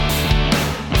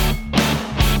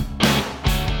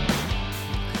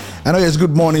I know it's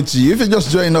good morning to you. If you're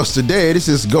just joining us today, this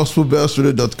is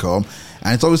GospelBellsRadio.com,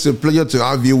 and it's always a pleasure to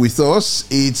have you with us.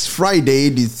 It's Friday,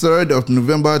 the 3rd of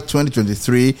November,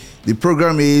 2023. The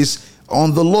program is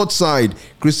On the Lord's Side,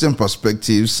 Christian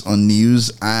Perspectives on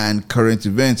News and Current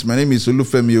Events. My name is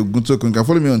Olufemi Oguntokun. You can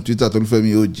follow me on Twitter at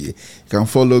Olufemi OG. You can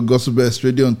follow Gospel Bells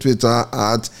Radio on Twitter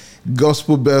at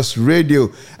Gospel Bells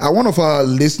Radio. One of our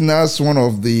listeners, one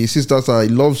of the sisters I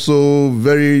love so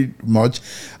very much,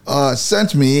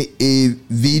 sent me a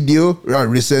video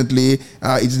recently.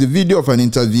 It's the video of an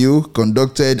interview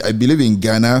conducted, I believe, in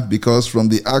Ghana, because from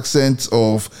the accents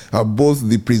of both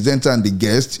the presenter and the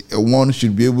guest, one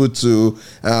should be able to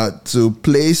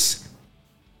place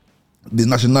the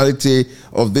nationality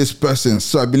of this person.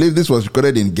 So I believe this was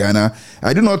recorded in Ghana.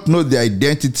 I do not know the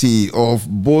identity of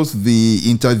both the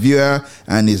interviewer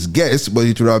and his guest, but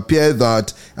it will appear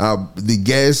that the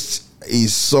guest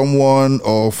is someone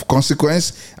of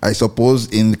consequence, I suppose,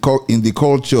 in the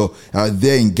culture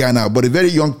there in Ghana, but a very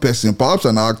young person, perhaps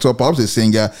an actor, perhaps a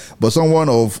singer, but someone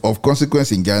of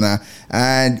consequence in Ghana.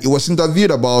 And he was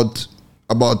interviewed about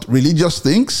religious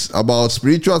things, about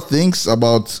spiritual things,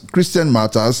 about Christian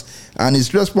matters, and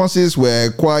his responses were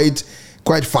quite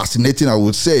fascinating, I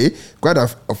would say. Quite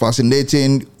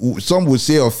fascinating. Some would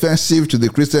say offensive to the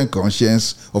Christian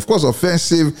conscience, of course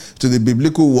offensive to the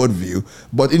biblical worldview,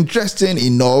 but interesting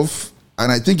enough,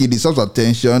 and I think it deserves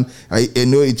attention. I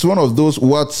know it's one of those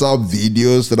WhatsApp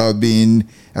videos that have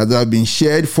been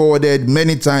shared, forwarded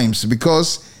many times,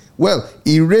 because, well,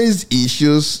 he raised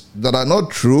issues that are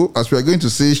not true, as we are going to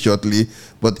see shortly,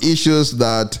 but issues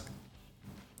that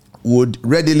would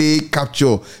readily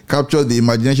capture the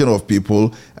imagination of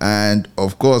people, and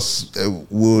of course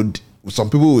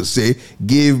some people would say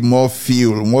give more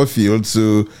fuel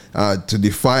to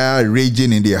the fire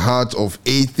raging in the heart of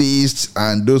atheists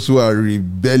and those who are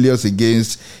rebellious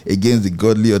against the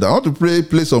godly order. I want to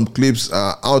play some clips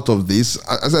out of this.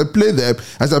 As I play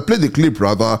the clip,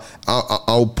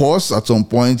 I'll pause at some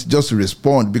point just to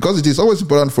respond, because it is always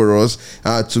important for us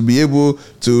to be able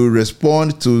to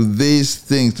respond to these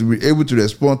things,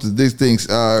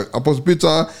 Apostle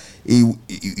Peter,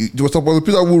 it was Apostle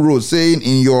Peter who wrote, saying,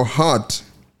 in your heart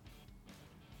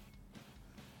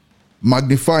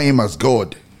magnify him as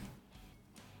God,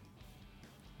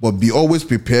 but be always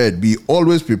prepared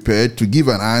to give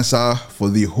an answer for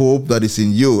the hope that is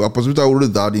in you. Apostle Peter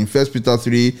wrote that in 1 Peter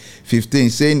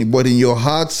 3:15, saying, but in your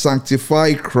heart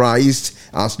sanctify Christ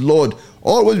as Lord.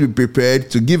 Always be prepared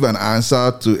to give an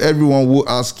answer to everyone who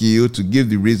asks you to give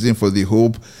the reason for the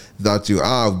hope that you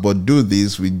have, but do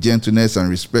this with gentleness and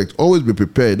respect. Always be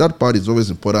prepared. That part is always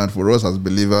important for us as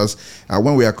believers. And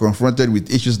when we are confronted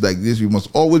with issues like this, we must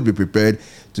always be prepared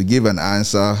to give an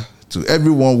answer to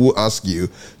everyone who asks you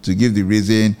to give the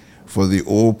reason for the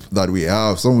hope that we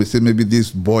have. Some will say maybe this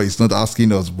boy is not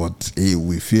asking us, but hey,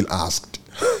 we feel asked.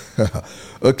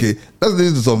 Okay, let's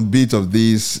listen to some bit of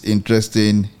this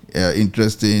interesting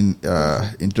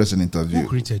interview. Who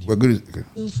created you?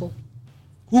 Info.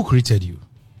 Who created you?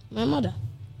 My mother.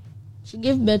 She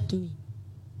gave birth to me.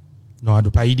 No,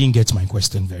 Adupa, you didn't get my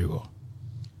question very well.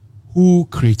 Who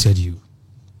created you?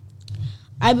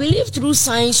 I believe through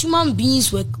science, human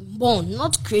beings were born,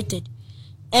 not created.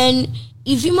 And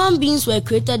if human beings were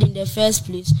created in the first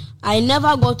place, I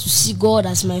never got to see God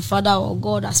as my father or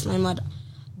God as my mother.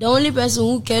 The only person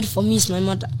who cared for me is my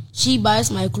mother. She buys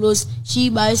my clothes, she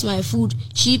buys my food,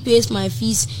 she pays my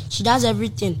fees, she does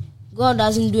everything. God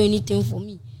doesn't do anything for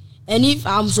me. And if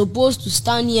I'm supposed to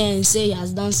stand here and say he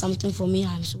has done something for me,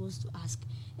 I'm supposed to ask.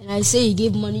 And I say he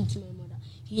gave money to my mother.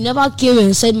 He never came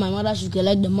and said my mother should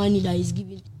collect the money that he's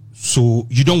giving. So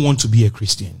you don't want to be a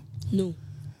Christian? No.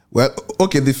 Well,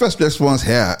 okay, the first response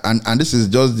here, and this is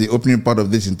just the opening part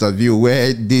of this interview,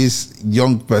 where this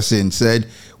young person said,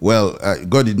 well,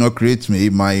 God did not create me,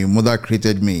 my mother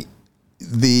created me.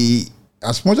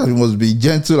 As much as we must be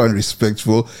gentle and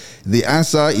respectful, the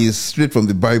answer is straight from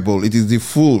the Bible. It is the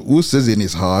fool who says in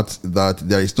his heart that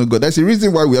there is no God. That's the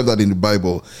reason why we have that in the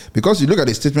Bible. Because you look at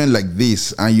a statement like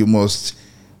this, and you must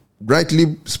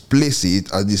rightly place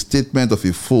it as the statement of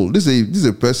a fool. This is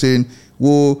a person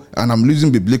who, and I'm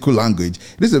using biblical language,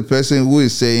 this is a person who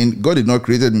is saying, God did not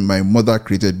create me, my mother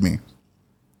created me.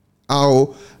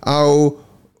 How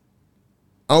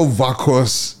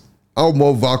vacuous, how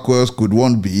more vacuous could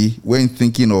one be when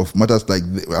thinking of matters like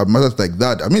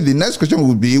that? I mean, the next question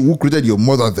would be, who created your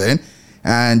mother then?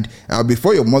 And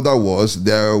before your mother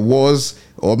there was,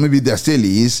 or maybe there still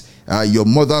is, your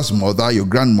mother's mother, your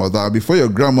grandmother. Before your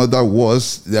grandmother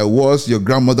there was your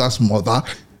grandmother's mother.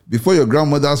 Before your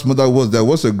grandmother's mother there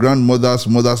was your grandmother's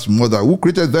mother's mother. Who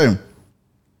created them?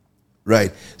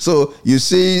 Right. So you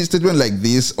see statement like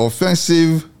this,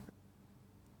 offensive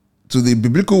to the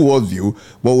biblical worldview,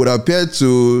 but would appear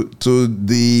to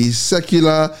the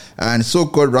secular and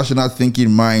so-called rational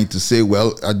thinking mind to say,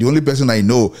 well, the only person I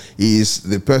know is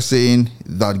the person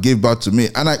that gave birth to me.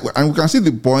 And we can see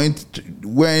the point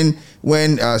when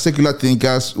secular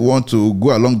thinkers want to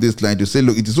go along this line to say,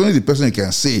 look, it is only the person you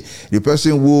can see, the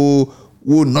person who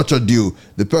nurtured you,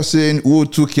 the person who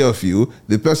took care of you,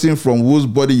 the person from whose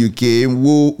body you came,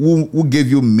 who gave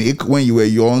you milk when you were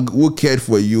young, who cared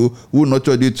for you, who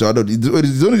nurtured you to adult. It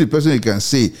is only the person you can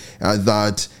see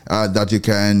that you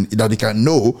can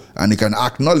know and you can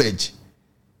acknowledge.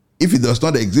 If it does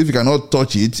not exist, if you cannot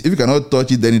touch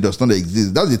it, then it does not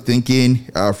exist. That's the thinking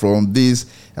from this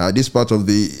part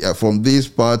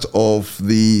of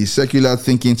the secular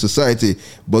thinking society.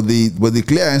 But the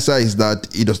clear answer is that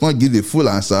it does not give the full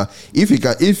answer.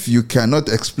 If you cannot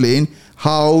explain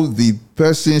how the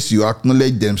persons you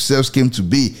acknowledge themselves came to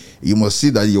be, you must see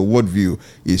that your worldview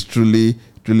is truly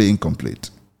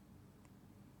incomplete.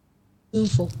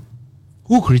 Info.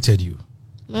 Who created you?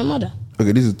 My mother.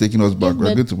 Okay, this is taking us back.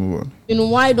 We're going to move on.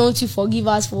 Why don't you forgive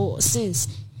us for sins?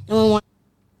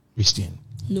 Christian.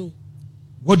 No.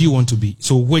 What do you want to be?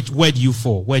 So where do you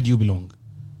fall? Where do you belong?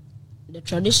 The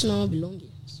traditional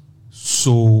belongings.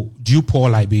 So do you pour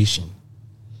libation?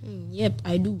 Yep,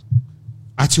 I do.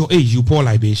 At your age, you pour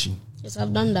libation? Yes,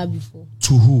 I've done that before.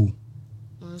 To who?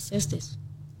 My ancestors.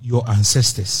 Your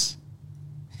ancestors.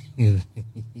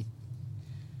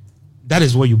 That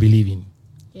is what you believe in?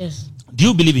 Yes. Do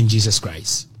you believe in Jesus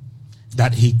Christ?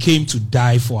 That he came to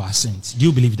die for our sins? Do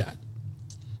you believe that?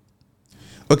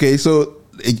 Okay, so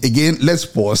again, let's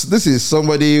pause. This is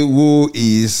somebody who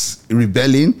is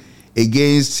rebelling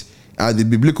against the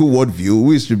biblical worldview,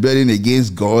 who is rebelling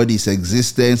against God, his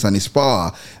existence, and his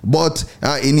power. But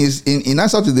in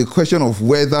answer to the question of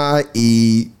whether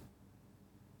he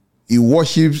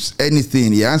worships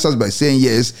anything, he answers by saying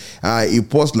yes. He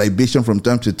pours libation from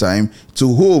time to time.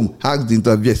 To whom? Asked the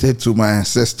interviewer, said, to my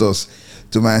ancestors.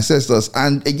 To my ancestors.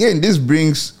 And again, this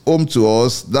brings home to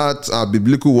us that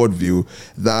biblical worldview,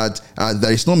 that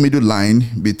there is no middle line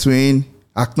between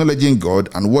acknowledging God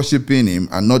and worshiping him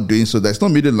and not doing so. There's no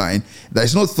middle line.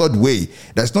 There's no third way.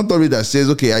 There's no third way that says,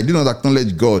 okay, I do not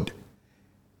acknowledge God,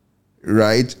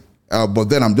 right? But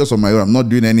then I'm just on my own. I'm not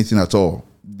doing anything at all.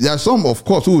 There are some, of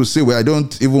course, who will say, well, I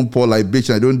don't even pour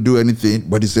libation, I don't do anything,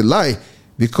 but it's a lie,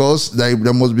 because there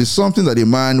must be something that a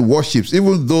man worships.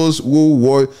 Even those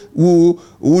who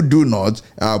do not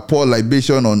pour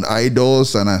libation on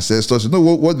idols and ancestors, you know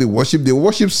what they worship? They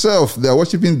worship self. They are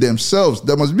worshiping themselves.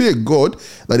 There must be a God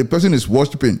that the person is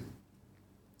worshiping.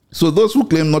 So those who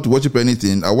claim not to worship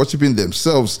anything are worshiping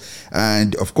themselves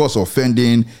and, of course,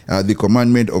 offending the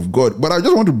commandment of God. But I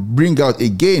just want to bring out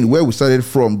again where we started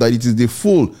from, that it is the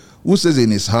fool who says in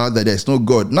his heart that there is no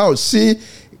God. Now, see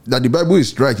that the Bible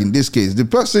is right in this case. The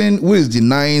person who is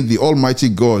denying the Almighty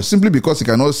God simply because he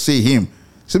cannot see him,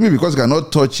 simply because he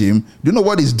cannot touch him, do you know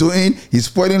what he's doing? He's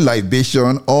pouring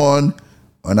libation on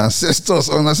ancestors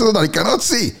that he cannot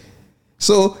see.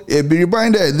 So be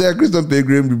reminded there, Christian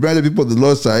Pilgrim, reminded people of the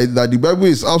Lord's side that the Bible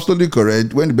is absolutely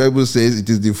correct when the Bible says it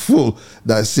is the fool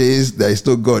that says there is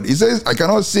no God. It says, I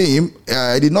cannot see him.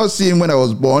 I did not see him when I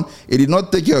was born. He did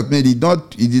not take care of me. He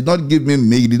did not give me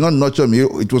milk. He did not nurture me.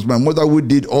 It was my mother who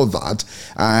did all that.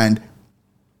 And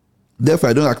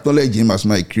therefore, I don't acknowledge him as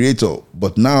my creator.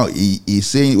 But now he's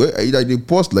saying, well, that he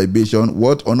pours libation,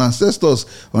 what? On ancestors,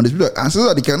 on the spirit, ancestors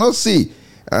that he cannot see.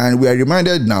 And we are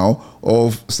reminded now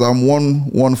of Psalm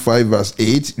 115 verse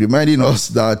 8, reminding us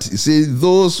that, you see,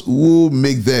 those who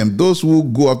make them, those who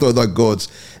go after other gods,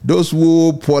 those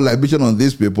who pour libation on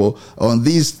these people, on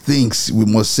these things, we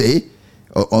must say,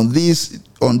 on these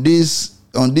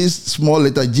small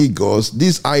letter G gods,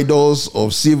 these idols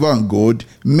of silver and gold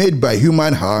made by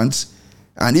human hands,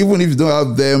 and even if you don't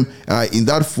have them in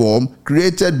that form,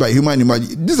 created by human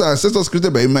imagination. These are ancestors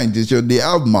created by human imagination. They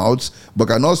have mouths but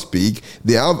cannot speak.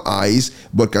 They have eyes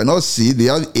but cannot see. They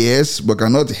have ears but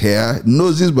cannot hear.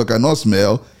 Noses but cannot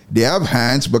smell. They have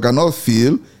hands but cannot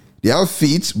feel. They have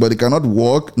feet but they cannot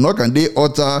walk. Nor can they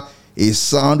utter a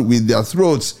sound with their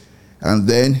throats. And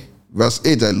then verse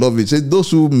 8, I love it. It says, those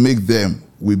who make them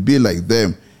will be like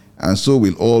them, and so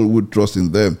will all who trust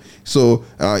in them. So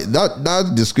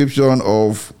that description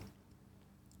of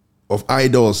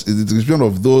idols is the description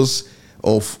of those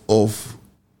of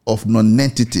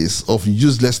non-entities, of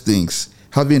useless things,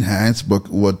 having hands but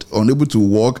unable to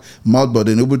walk, mouth but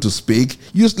unable to speak,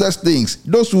 useless things.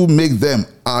 Those who make them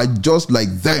are just like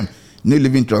them. New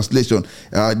Living Translation.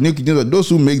 Those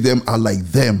who make them are like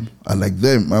them,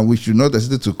 and we should not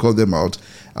hesitate to call them out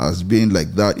as being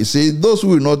like that. He says, those who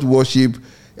will not worship,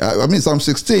 Psalm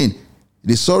 16,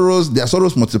 their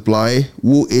sorrows multiply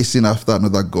who hasten after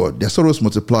another God. Their sorrows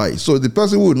multiply. So the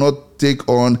person who will not take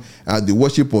on the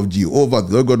worship of Jehovah,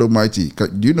 the Lord God Almighty,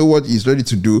 do you know what he's ready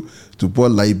to do? To pour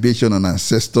libation on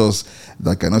ancestors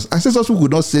ancestors who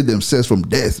could not save themselves from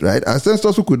death, right?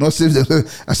 Ancestors who could not save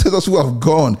themselves, ancestors who have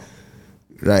gone,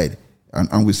 right?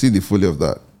 And we see the folly of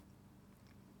that.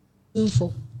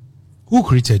 Info. Who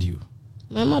created you?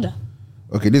 My mother.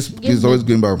 Okay, this is always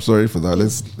going back. I'm sorry for that.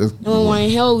 Let's and when we're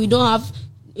in hell, we don't have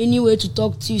any way to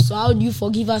talk to you. So how do you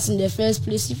forgive us in the first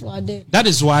place if we are there? That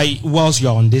is why, whilst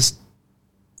you're on this,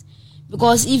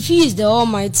 because if he is the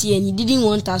Almighty and he didn't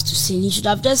want us to sin, he should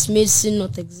have just made sin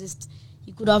not exist.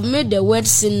 He could have made the word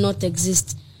sin not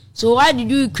exist. So why did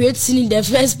you create sin in the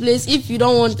first place if you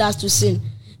don't want us to sin?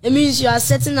 It means you are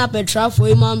setting up a trap for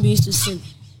human beings to sin.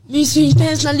 It means you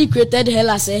intentionally created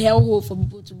hell as a hellhole for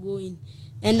people to go in.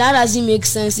 And that doesn't make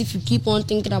sense if you keep on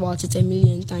thinking about it a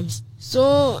million times.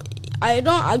 So I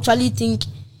don't actually think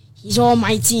he's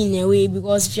almighty in a way,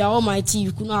 because if you're almighty,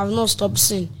 you could have not stopped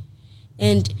sin.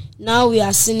 And now we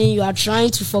are sinning, you are trying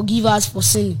to forgive us for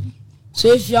sinning. So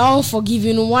if you are all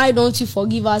forgiven, why don't you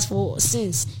forgive us for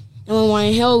sins? And when we're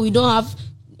in hell, we don't have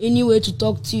any way to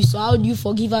talk to you. So how do you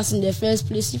forgive us in the first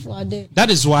place if we are there?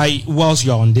 that is why, whilst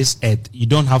you're on this earth, you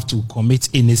don't have to commit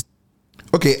any.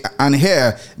 Okay, and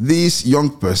here, this young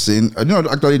person, I don't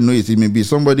actually know it. It may be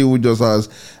somebody who just has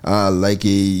like a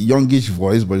youngish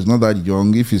voice, but it's not that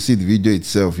young. If you see the video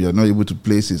itself, you're not able to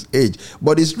place his age.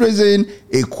 But it's raising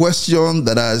a question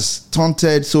that has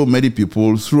taunted so many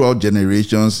people throughout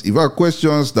generations. In fact,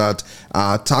 questions that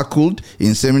are tackled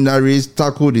in seminaries,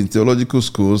 tackled in theological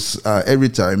schools every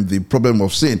time, the problem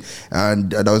of sin.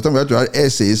 And there was time we had to write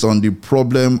essays on the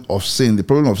problem of sin. The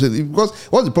problem of sin. Because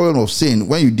what's the problem of sin?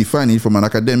 When you define it from an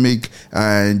academic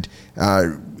and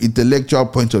intellectual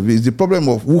point of view, is the problem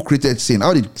of who created sin.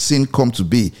 How did sin come to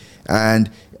be? And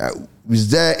is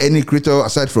there any creator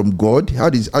aside from God? How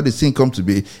did sin come to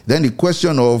be? Then the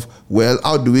question of, well,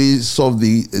 how do we solve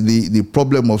the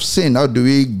problem of sin? How do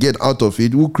we get out of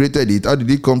it? Who created it? How did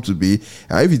it come to be?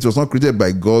 If it was not created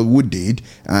by God, who did?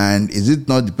 And is it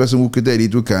not the person who created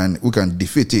it who can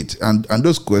defeat it? And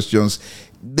those questions,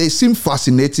 they seem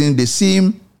fascinating. They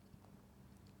seem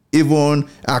even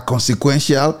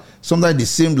consequential. Sometimes they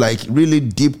seem like really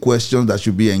deep questions that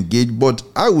should be engaged, but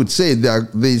I would say that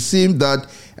they seem that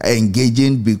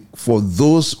engaging for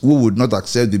those who would not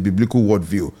accept the biblical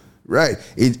worldview. Right?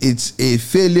 It's a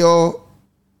failure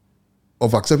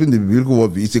of accepting the biblical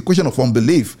worldview. It's a question of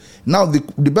unbelief. Now,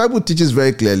 the Bible teaches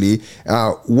very clearly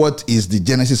what is the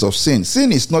genesis of sin.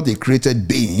 Sin is not a created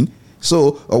being.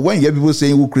 So when you hear people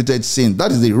saying who created sin,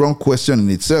 that is the wrong question in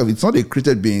itself. It's not a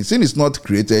created being. Sin is not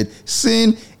created.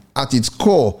 Sin at its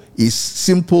core is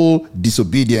simple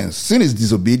disobedience. Sin is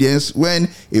disobedience when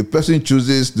a person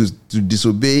chooses to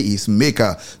disobey his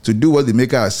maker, to do what the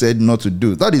maker has said not to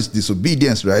do. That is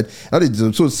disobedience, right?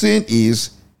 So sin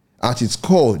is at its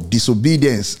core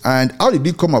disobedience. And how did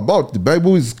it come about? The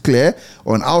Bible is clear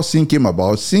on how sin came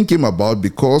about. Sin came about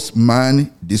because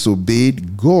man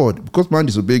disobeyed God. Because man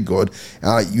disobeyed God,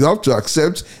 you have to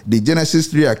accept the Genesis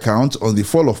 3 account on the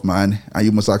fall of man, and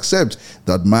you must accept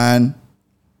that man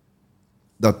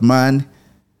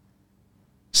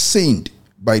sinned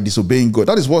by disobeying God.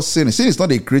 That is what sin is. Sin is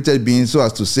not a created being, so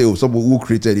as to say, someone who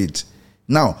created it.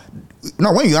 Now,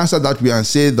 when you answer that way and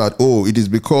say that, it is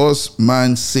because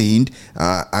man sinned,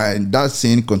 and that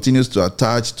sin continues to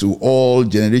attach to all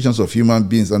generations of human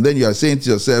beings, and then you are saying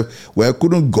to yourself, well,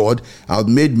 couldn't God have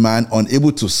made man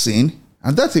unable to sin?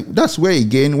 And that's where,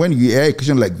 again, when you hear a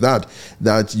question like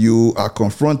that you are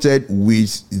confronted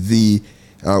with the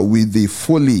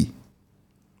folly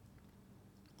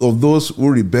of those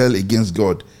who rebel against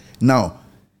God. Now,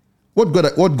 what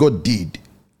God did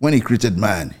when he created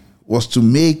man was to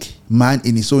make man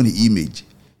in his own image.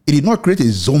 He did not create a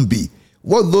zombie.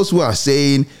 What those who are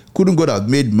saying, couldn't God have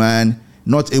made man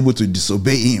not able to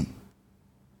disobey him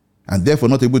and therefore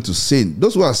not able to sin?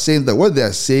 Those who are saying that, what they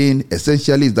are saying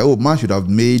essentially is that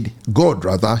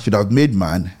God should have made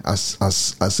man as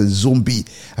a zombie,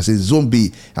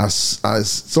 as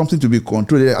something to be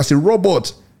controlled, as a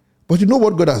robot. But you know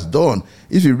what God has done?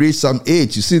 If you read Psalm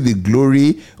 8, you see the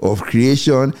glory of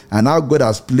creation and how God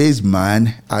has placed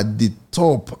man at the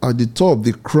top,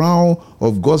 the crown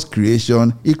of God's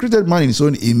creation. He created man in his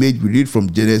own image, we read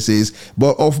from Genesis.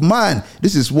 But of man,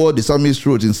 this is what the psalmist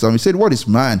wrote in Psalm. He said, what is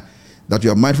man that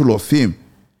you are mindful of him?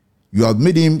 You have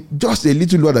made him just a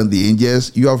little lower than the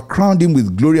angels. You have crowned him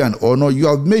with glory and honor. You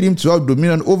have made him to have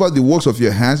dominion over the works of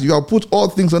your hands. You have put all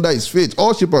things under his feet,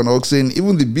 all sheep and oxen,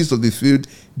 even the beasts of the field,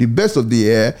 the birds of the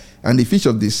air, and the fish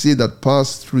of the sea that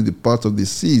pass through the paths of the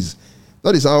seas.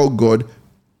 That is how God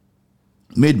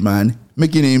made man,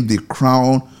 making him the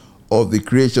crown of the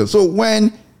creation. So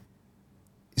when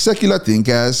secular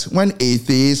thinkers, when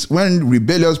atheists, when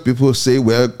rebellious people say,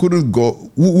 well, couldn't God,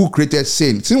 who created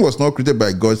sin? Sin was not created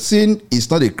by God. Sin is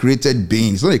not a created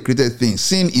being. It's not a created thing.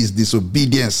 Sin is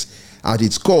disobedience at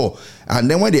its core.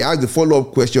 And then when they ask the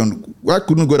follow-up question, why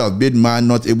couldn't God have made man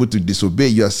not able to disobey?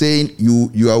 You are saying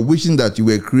you are wishing that you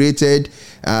were created,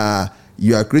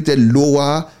 you are created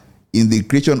lower in the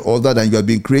creation order than you have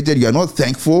been created. You are not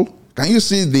thankful. Can you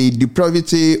see the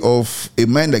depravity of a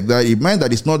mind like that? A mind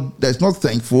that is not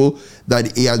thankful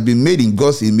that he has been made in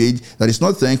God's image, that is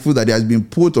not thankful that he has been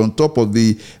put on top of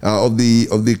the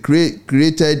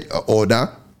created order.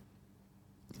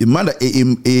 A man,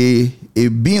 a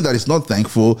being that is not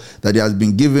thankful that he has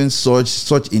been given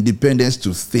such independence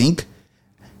to think.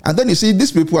 And then you see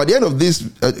these people at the end of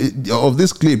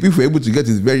this clip, if we're able to get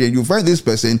to the very end, you find this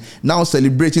person now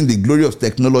celebrating the glory of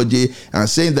technology and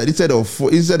saying that instead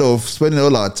of spending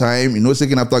all our time,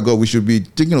 seeking after God, we should be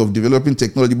thinking of developing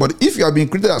technology. But if you have been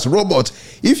created as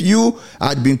robots, if you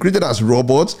had been created as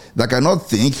robots that cannot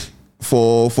think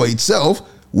for itself,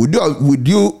 would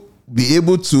you be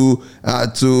able to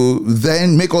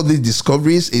then make all these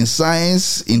discoveries in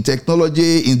science, in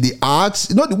technology, in the arts,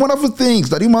 the wonderful things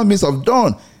that human beings have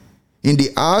done in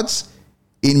the arts,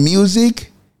 in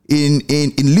music, in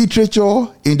literature,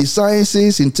 in the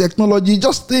sciences, in technology?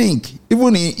 Just think,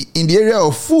 even in the area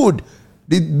of food,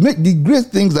 the great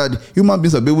things that human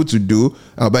beings are able to do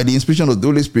by the inspiration of the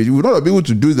Holy Spirit, we would not be able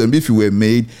to do them if we were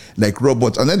made like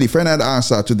robots. And then the final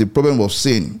answer to the problem of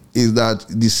sin is that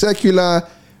the secular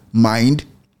mind,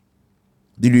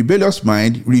 the rebellious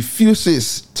mind,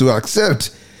 refuses to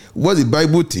accept what the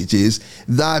Bible teaches,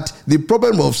 that the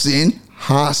problem of sin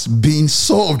has been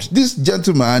solved. This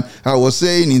gentleman, I was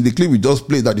saying in the clip we just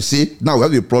played, that you see, now we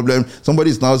have a problem. Somebody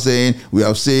is now saying, we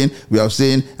have sinned,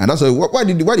 and that's why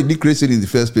did he create sin in the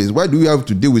first place? Why do we have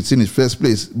to deal with sin in the first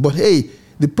place? But hey,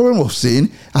 the problem of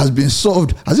sin has been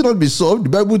solved. Has it not been solved? The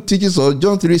Bible teaches us,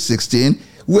 John 3:16,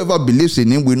 whoever believes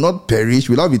in him will not perish,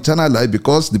 will have eternal life,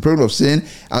 because the problem of sin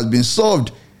has been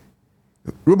solved.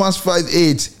 Romans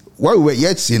 5:8, while we were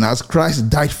yet sinners, Christ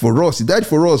died for us. He died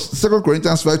for us. 2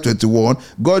 Corinthians 5:21,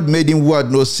 God made him who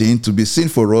had no sin to be sin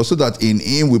for us, so that in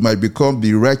him we might become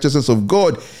the righteousness of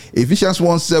God. Ephesians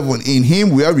 1:7, in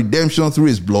him we have redemption through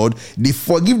his blood, the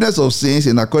forgiveness of sins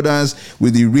in accordance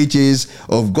with the riches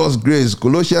of God's grace.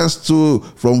 Colossians 2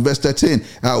 from verse 13,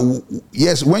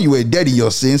 yes, when you were dead in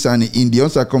your sins and in the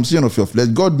uncircumcision of your flesh,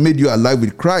 God made you alive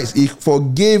with Christ. He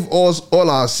forgave us all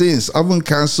our sins, having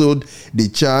cancelled the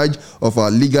charge of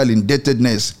our legal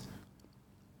indebtedness.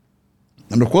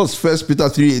 And of course, 1 Peter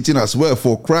 3:18 as well.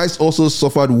 For Christ also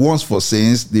suffered once for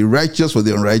sins, the righteous for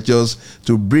the unrighteous,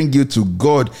 to bring you to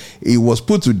God. He was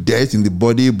put to death in the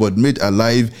body, but made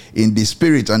alive in the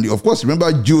spirit. And of course,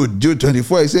 remember Jude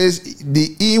 24, it says,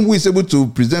 him who is able to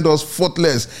present us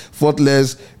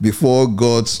faultless before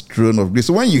God's throne of grace.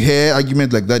 So when you hear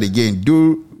arguments like that again,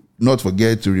 do not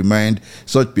forget to remind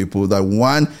such people that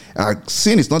one,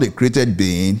 sin is not a created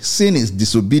being. Sin is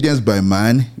disobedience by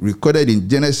man, recorded in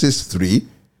Genesis 3.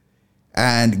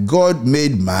 And God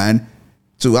made man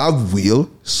to have will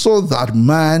so that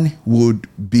man would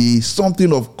be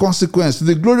something of consequence to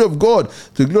the glory of God.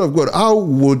 To the glory of God. How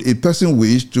would a person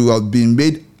wish to have been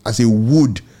made as a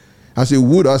wood, as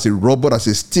a robot, as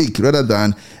a stick, rather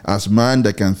than as man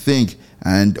that can think?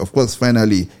 And of course,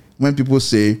 finally, when people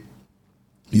say,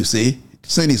 you say,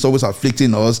 sin is always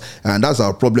afflicting us, and that's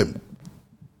our problem.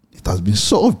 It has been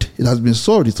solved. It has been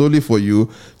solved. It's only for you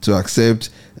to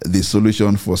accept the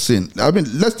solution for sin. I mean,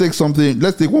 let's take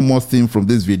one more thing from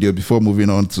this video before moving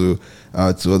on to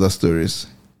other stories.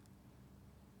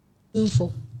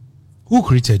 Info. Who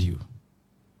created you?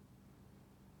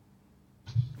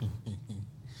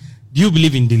 Do you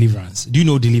believe in deliverance? Do you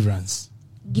know deliverance?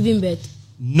 Giving birth.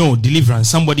 No, deliverance.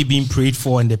 Somebody being prayed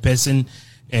for and the person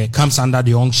comes under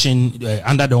the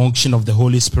unction of the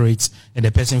Holy Spirit, and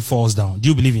the person falls down. Do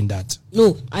you believe in that?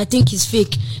 No, I think it's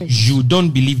fake. You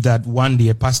don't believe that one day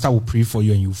a pastor will pray for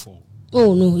you and you fall?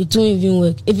 Oh no, it won't even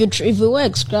work. If it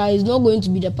works, it's not going to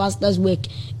be the pastor's work.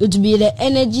 It will be the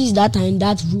energies that are in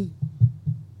that room.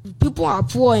 People are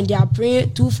poor and they are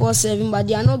praying 24/7, but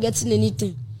they are not getting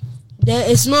anything.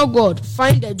 It's not God.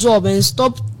 Find a job and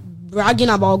stop bragging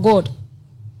about God.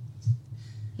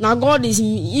 Now God is,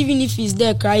 even if he's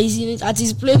there, he's at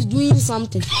his place doing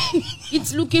something.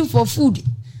 It's looking for food.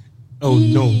 Oh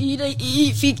no!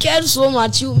 If he cares so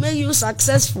much, he'll make you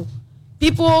successful.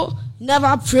 People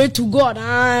never pray to God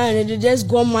and they just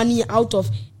got money out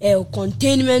of a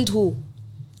containment hole.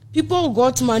 People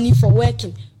got money for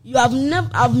working. I've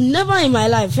never in my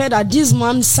life heard that this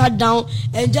man sat down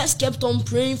and just kept on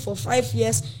praying for 5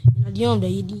 years, and at the end of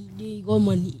the day, he got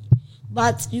money.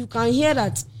 But you can hear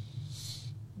that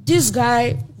this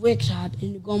guy worked hard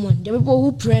and he got money. There are people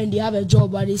who pray and they have a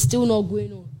job, but it's still not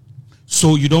going on.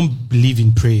 So you don't believe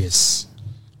in prayers?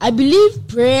 I believe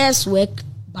prayers work,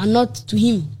 but not to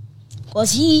him.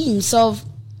 Because he himself,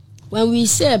 when we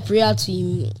say a prayer to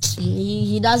him,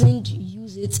 he doesn't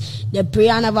use it. The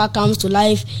prayer never comes to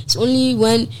life. It's only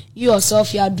when you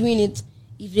yourself, you are doing it.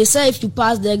 If they say if you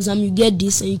pass the exam, you get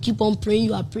this, and you keep on praying,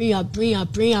 you are praying.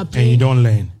 And you don't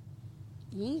learn.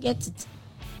 You won't get it.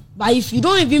 But if you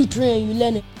don't even pray, you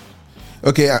learn it.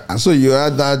 Okay, so you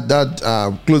had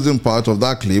that closing part of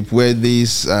that clip where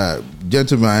this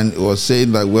gentleman was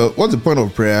saying that, well, what's the point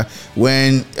of prayer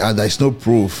when there's no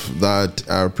proof that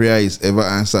prayer is ever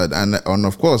answered? And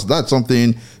of course, that's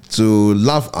something to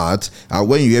laugh at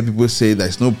when you hear people say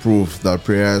there's no proof that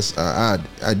prayers are heard.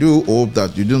 I do hope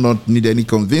that you do not need any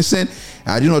convincing.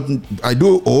 I do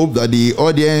hope that the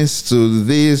audience to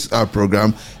this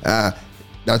program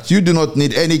that you do not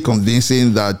need any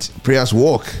convincing that prayers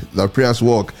work.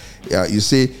 You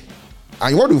see,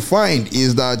 and what you find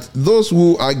is that those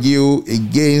who argue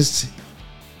against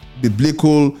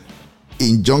biblical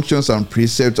injunctions and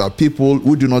precepts are people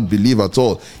who do not believe at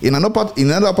all. In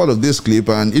another part of this clip,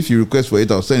 and if you request for it,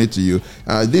 I'll send it to you.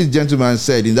 This gentleman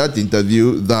said in that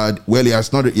interview that, well, he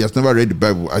has never read the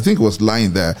Bible. I think he was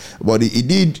lying there, but he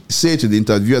did say to the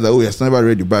interviewer that, he has never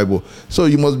read the Bible. So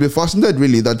you must be fascinated,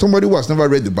 really, that somebody who has never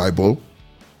read the Bible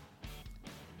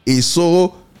is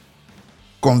so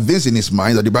convinced in his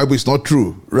mind that the Bible is not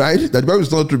true, right? That the Bible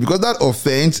is not true, because that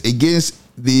offends against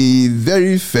the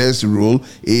very first rule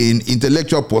in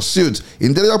intellectual pursuit.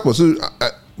 Intellectual pursuit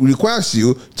requires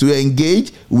you to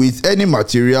engage with any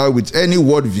material, with any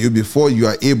worldview before you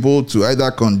are able to either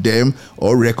condemn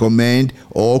or recommend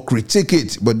or critique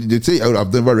it. But they say,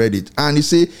 I've never read it. And you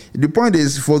see, the point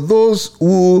is, for those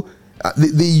who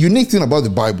the unique thing about the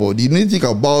Bible, the unique thing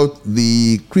about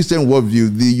the Christian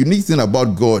worldview, the unique thing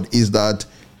about God is that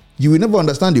you will never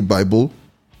understand the Bible,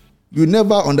 you will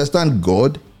never understand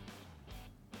God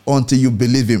until you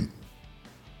believe him.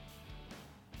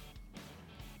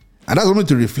 And that's something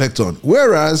to reflect on.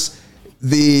 Whereas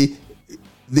the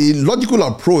logical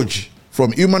approach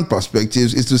from human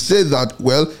perspectives is to say that,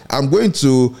 well, I'm going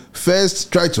to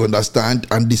first try to understand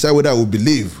and decide whether I will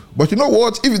believe. But you know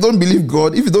what? If you don't believe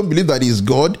God, if you don't believe that he is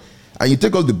God, and you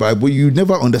take up the Bible, you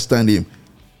never understand him.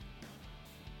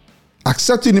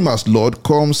 Accepting him as Lord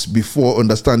comes before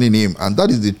understanding him, and that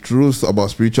is the truth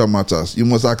about spiritual matters. You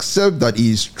must accept that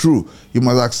he is true. You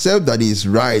must accept that he is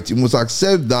right. You must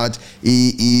accept that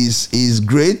he is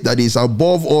great, that he is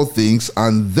above all things,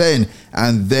 and then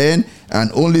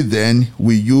and only then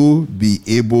will you be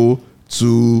able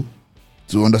to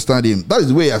understand him. That is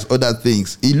the way he has other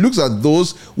things. He looks at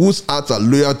those whose hearts are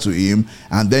loyal to him,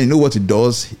 and then you know what he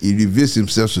does? He reveals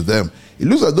himself to them. He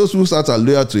looks at those whose hearts are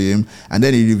loyal to him, and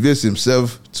then he reveals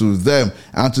himself to them.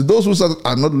 And to those whose hearts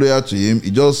are not loyal to him,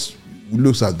 he just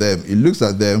looks at them. He looks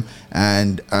at them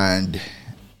and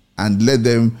let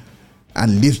them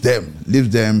and leaves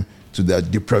them to their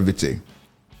depravity.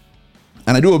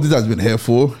 And I do hope this has been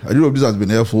helpful.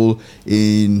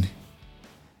 In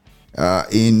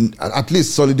at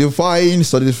least solidifying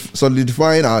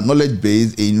our knowledge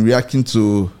base in reacting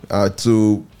to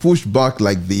pushback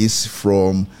like this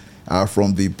from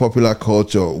the popular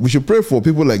culture. We should pray for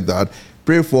people like that.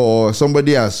 Pray for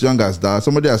somebody as young as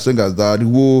that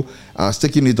who has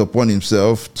taken it upon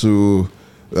himself to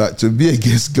be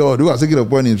against God, who has taken it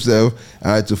upon himself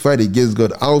to fight against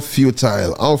God. How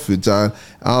futile, how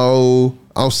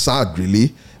sad,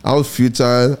 really. How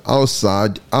futile, how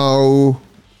sad, how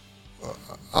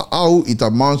it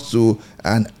amounts to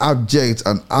an abject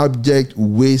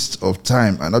waste of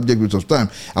time. I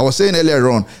was saying earlier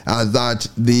on that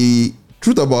the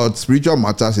truth about spiritual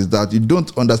matters is that you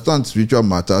don't understand spiritual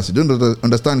matters, you don't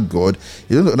understand God,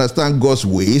 you don't understand God's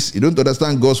ways, you don't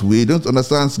understand God's way, you don't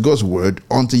understand God's word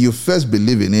until you first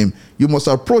believe in him. You must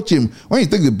approach him. When you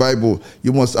take the Bible,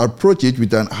 you must approach it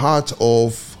with an heart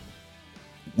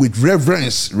with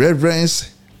reverence,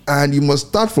 and you must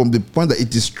start from the point that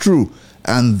it is true.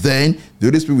 And then the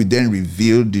Holy Spirit will then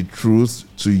reveal the truth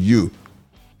to you.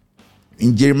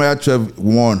 In Jeremiah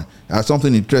 12:1, there's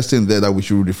something interesting there that we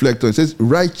should reflect on. It says,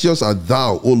 righteous art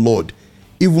thou, O Lord,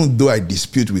 even though I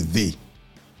dispute with thee.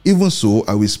 Even so,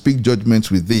 I will speak judgments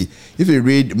with thee. If you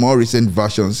read more recent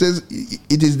versions, it says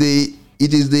it is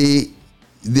the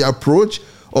approach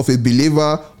of a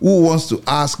believer who wants to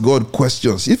ask God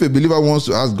questions. If a believer wants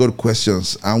to ask God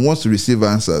questions and wants to receive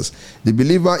answers, the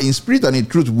believer in spirit and in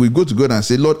truth will go to God and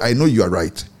say, Lord, I know you are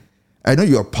right. I know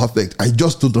you are perfect. I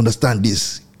just don't understand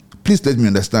this. Please let me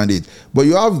understand it. But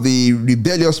you have the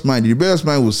rebellious mind. The rebellious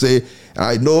mind will say,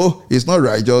 I know it's not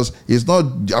righteous. It's not,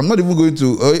 I'm not even going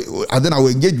to, and then I will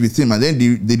engage with him. And then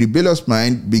the rebellious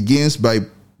mind begins by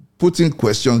putting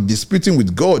questions, disputing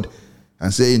with God,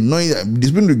 and saying, no,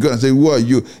 disputing with God and say, who are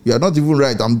you? You are not even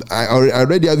right. I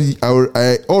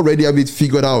already have it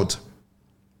figured out.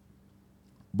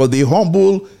 But the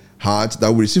humble heart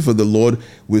that we receive from the Lord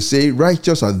will say,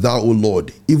 righteous art thou, O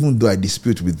Lord, even though I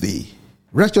dispute with thee.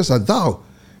 Righteous art thou.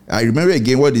 I remember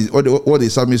again what the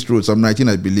psalmist wrote, Psalm 19,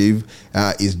 I believe,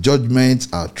 his judgments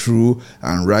are true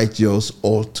and righteous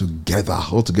altogether.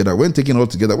 When taken all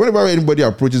together, whenever anybody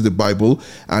approaches the Bible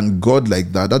and God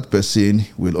like that, that person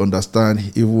will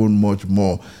understand even much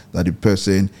more than the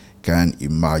person can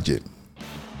imagine.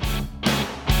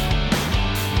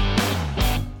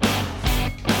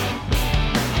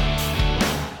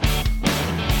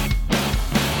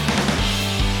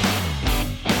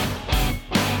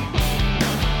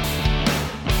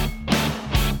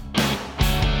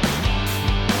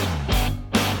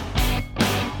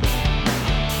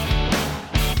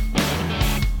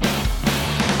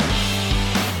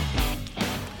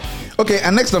 Okay,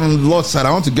 and next on the Lord's side,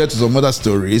 I want to get to some other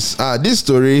stories. This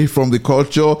story from the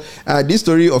culture, this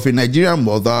story of a Nigerian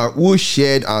mother who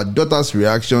shared her daughter's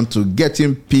reaction to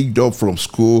getting picked up from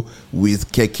school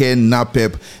with keke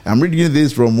napep. I'm reading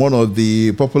this from one of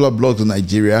the popular blogs in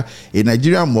Nigeria. A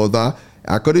Nigerian mother,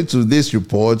 according to this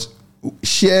report,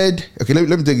 shared, okay,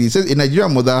 let me take it. It says a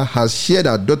Nigerian mother has shared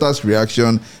her daughter's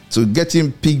reaction to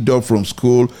getting picked up from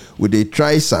school with a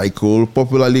tricycle,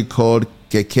 popularly called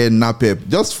keke napep.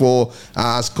 Just for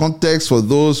as context for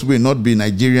those who may not be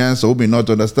Nigerians or who may not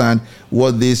understand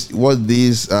what this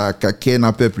keke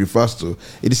napep refers to.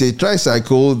 It is a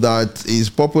tricycle that is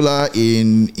popular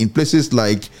in places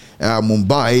like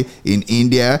Mumbai in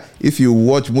India. If you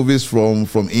watch movies from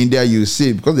India, you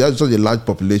see, because they have such a large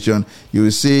population, you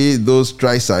will see those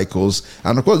tricycles.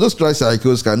 And of course, those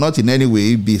tricycles cannot in any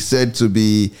way be said to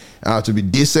be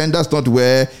decent. That's not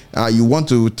where you want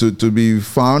to be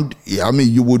found. I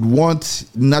mean, you would want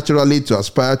naturally to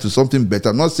aspire to something better.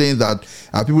 I'm not saying that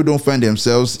people don't find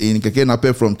themselves in keke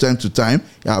napep from time to time.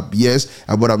 Yes,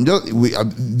 but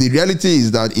the reality is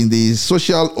that in the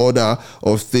social order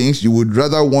of things, you would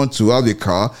rather want to have a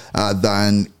car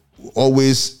than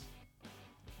always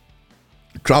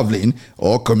traveling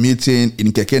or commuting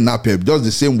in keke napep. Just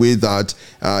the same way that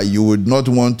you would not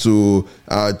want to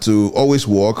always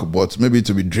walk, but maybe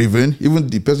to be driven. Even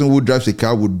the person who drives a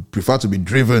car would prefer to be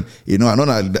driven, and on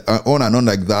and on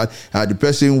like that. The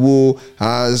person who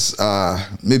has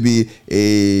maybe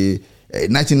a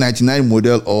 1999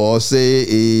 model or say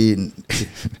a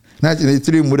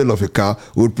 1983 model of a car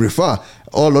would prefer,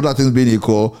 all other things being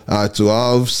equal, to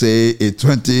have, say, a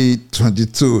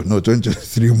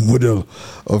 2023 model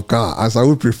of car, as I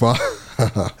would prefer.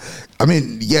 I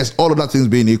mean, yes, all other things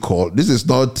being equal. This is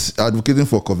not advocating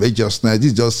for covetousness.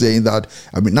 This is just saying that,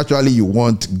 I mean, naturally you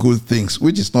want good things,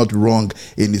 which is not wrong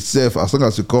in itself, as long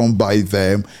as you come by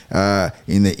them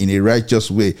in a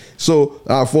righteous way. So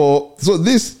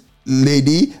this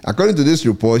lady, according to this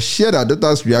report, shared her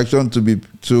daughter's reaction to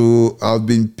have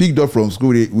been picked up from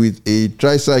school with a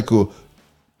tricycle.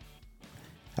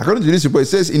 According to this report, it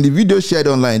says in the video shared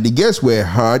online, the girls were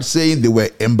heard saying they were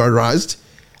embarrassed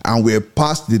and were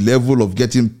past the level of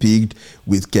getting picked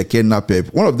with keke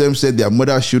napep. One of them said their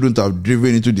mother shouldn't have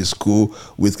driven into the school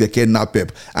with keke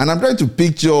napep. And I'm trying to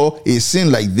picture a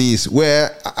scene like this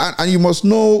where, and you must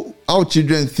know how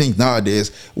children think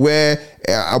nowadays, where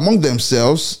among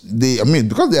themselves,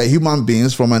 because they are human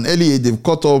beings, from an early age, they've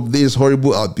caught up this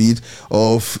horrible habit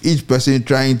of each person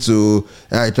trying to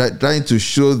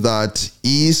show that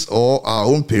his or our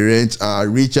own parents are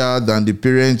richer than the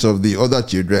parents of the other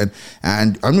children.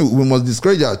 And we must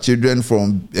discourage our children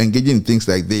from engaging in things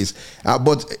like this.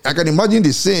 But I can imagine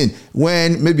the scene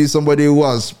when maybe somebody who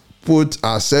has put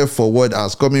herself forward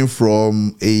as coming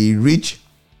from a rich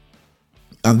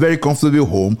and very comfortable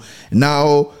home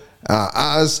now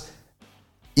as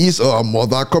his or her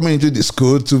mother coming into the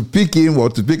school to pick him or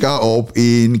to pick her up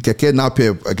in keke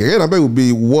napep. Keke napep would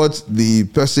be what the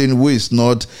person who is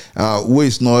not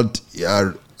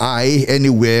eye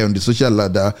anywhere on the social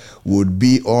ladder would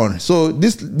be on. So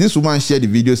this woman shared the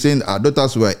video saying her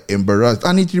daughters were embarrassed,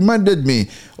 and it reminded me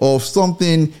of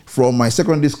something from my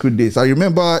secondary school days. I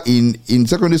remember in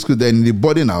secondary school, then in the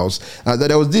boarding house, that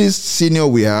there was this senior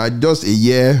we had, just a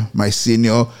year my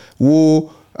senior, who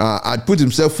had put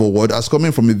himself forward as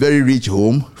coming from a very rich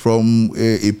home, from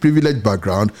a privileged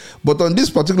background. But on this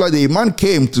particular day, a man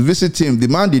came to visit him. The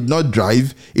man did not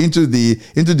drive into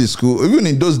the school. Even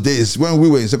in those days when we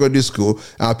were in secondary school,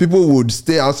 people would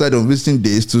stay outside on visiting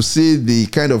days to see the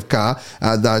kind of car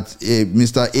that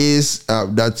Mr. A's,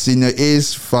 that Senior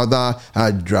A's father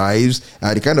drives,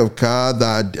 the kind of car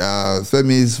that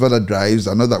Femi's father drives,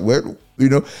 and all that. Well,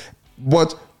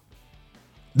 but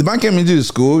the man came into the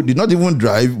school, did not even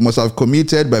drive, must have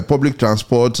commuted by public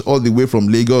transport all the way from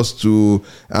Lagos to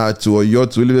Oyo,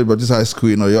 to Elizabeth Baptist High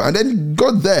School in Oyo, and then he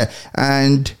got there.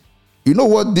 And you know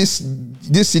what this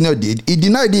senior did? He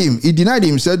denied him.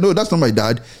 He said, "No, that's not my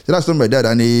dad." He said, "That's not my dad."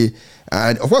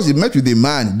 And of course, he met with the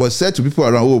man, but said to people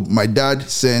around, "Oh, my dad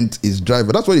sent his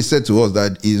driver." That's what he said to us,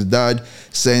 that his dad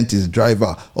sent his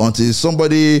driver, until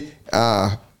somebody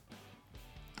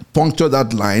puncture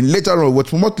that line. Later on,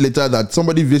 much later, that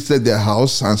somebody visited their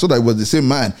house, and so that it was the same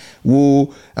man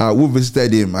who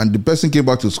visited him, and the person came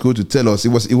back to school to tell us he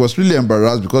was really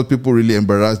embarrassed because people really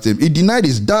embarrassed him. He denied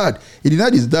his dad. He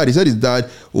said his dad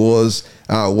was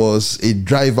a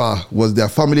driver, was their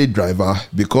family driver,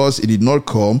 because he did not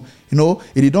come.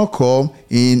 He did not come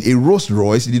in a Rolls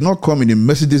Royce. He did not come in a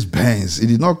Mercedes Benz. He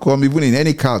did not come even in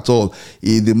any car at all.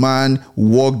 The man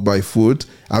walked by foot.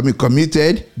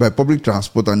 Commuted by public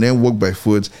transport, and then walked by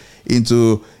foot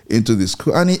into the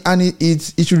school. And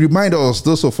it should remind us,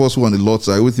 those of us who are on the Lord's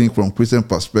side, we think from Christian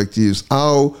perspectives,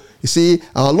 how, you see,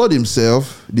 our Lord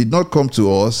himself did not come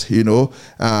to us,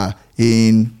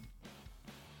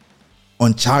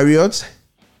 on chariots,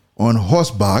 on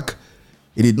horseback.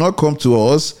 He did not come to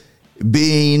us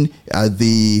being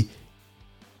the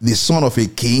son of a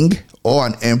king or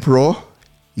an emperor.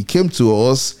 He came to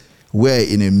us where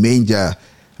in a manger,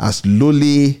 as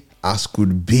lowly as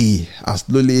could be,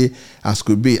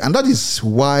 And that is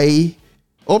why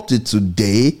up to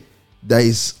today, there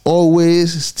is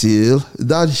always still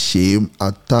that shame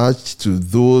attached to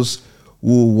those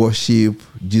who worship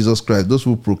Jesus Christ, those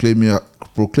who proclaim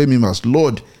him as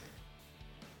Lord.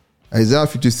 Isaiah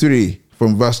 53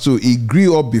 from verse 2, he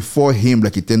grew up before him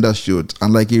like a tender shoot,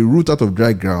 and like a root out of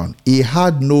dry ground. He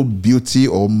had no beauty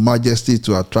or majesty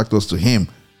to attract us to him.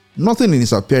 Nothing in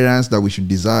his appearance that we should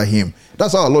desire him.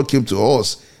 That's how our Lord came to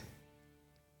us.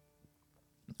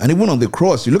 And even on the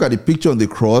cross, you look at the picture on the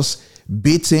cross,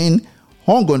 beaten,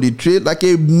 hung on the tree like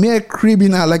a mere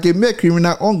criminal, hung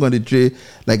on the tree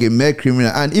like a mere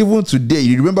criminal. And even today,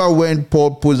 you remember when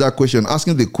Paul posed that question,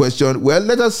 asking the question, well,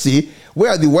 let us see,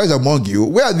 where are the wise among you?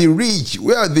 Where are the rich?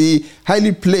 Where are the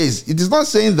highly placed? It is not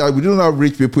saying that we don't have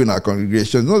rich people in our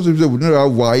congregation. It's not saying we don't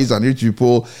have wise and rich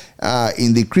people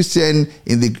in the Christian,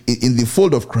 in the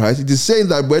fold of Christ. It is saying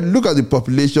that when look at the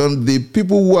population, the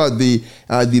people who are the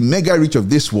mega rich of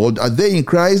this world, are they in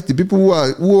Christ? The people who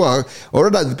are, or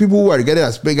rather the people who are regarded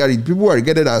as mega rich, people who are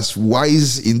regarded as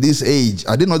wise in this age,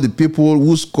 are they not the people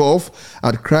who scoff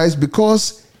at Christ?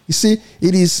 Because you see,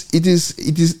 it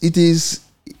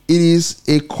is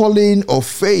a calling of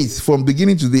faith from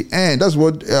beginning to the end. That's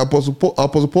what Apostle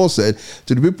Paul said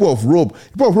to the people of Rome. The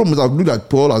people of Rome must have looked at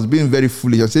Paul as being very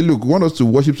foolish and said, look, we want us to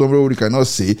worship somebody who we cannot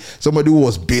see, somebody who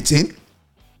was beaten,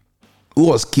 who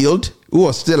was killed, who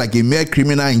was still like a mere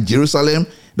criminal in Jerusalem.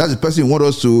 That's the person you want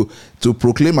us to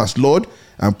proclaim as Lord.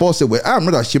 And Paul said, well, I'm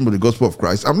not ashamed of the gospel of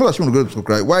Christ. I'm not ashamed of the gospel of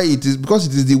Christ. Why? It is because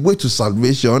it is the way to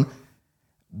salvation,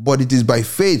 but it is by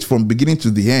faith from beginning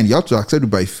to the end. You have to accept it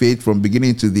by faith from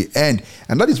beginning to the end.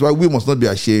 And that is why we must not be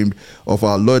ashamed of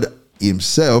our Lord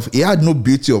himself. He had no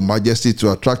beauty or majesty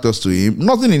to attract us to him.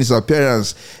 Nothing in his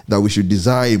appearance that we should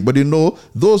desire. But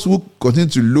those who continue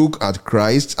to look at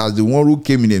Christ as the one who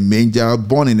came in a manger,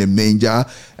 born in a manger,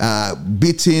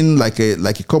 beaten like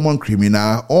a common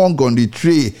criminal, hung on the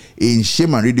tree in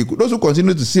shame and ridicule. Those who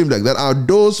continue to see him like that are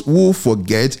those who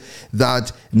forget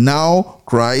that now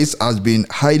Christ has been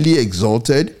highly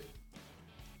exalted.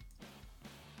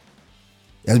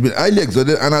 He has been highly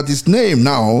exalted, and at his name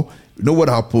now, you know what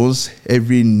happens?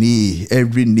 Every knee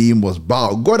must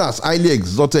bow. God has highly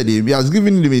exalted him. He has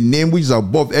given him a name which is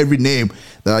above every name,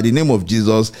 that at the name of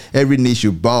Jesus, every knee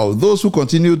should bow. Those who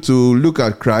continue to look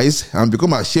at Christ and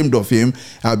become ashamed of him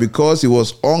because he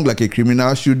was hung like a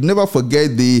criminal should never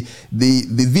forget the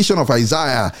vision of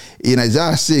Isaiah in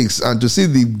Isaiah 6, and to see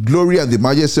the glory and the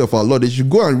majesty of our Lord. They should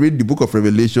go and read the book of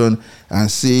Revelation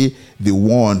and see the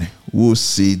one who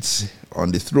sits on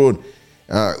the throne.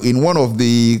 in one of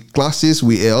the classes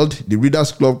we held, the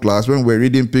Readers Club class, when we were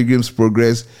reading Pilgrim's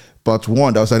Progress Part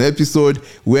 1, there was an episode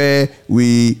where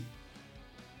we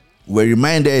were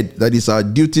reminded that it's our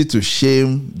duty to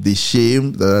shame the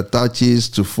shame that attaches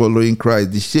to following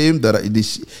Christ, the shame that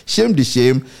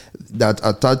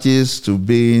attaches to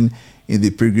being in the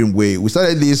pilgrim way. We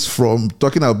started this from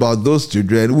talking about those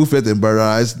children who felt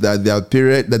embarrassed that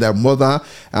their mother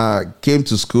came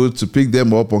to school to pick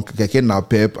them up on keke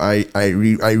napep.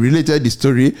 I related the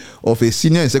story of a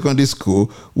senior in secondary school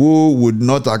who would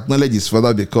not acknowledge his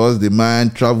father because the man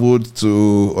traveled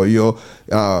to Oyo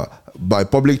by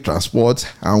public transport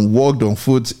and walked on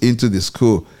foot into the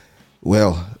school.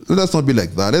 Well, let's not be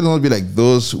like that. Let's not be like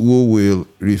those who will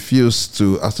refuse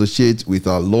to associate with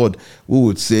our Lord, who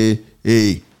would say,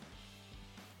 hey,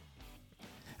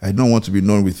 I don't want to be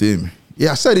known with him. He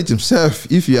has said it himself.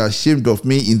 If you are ashamed of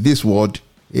me in this world,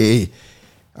 hey,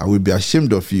 I will be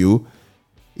ashamed of you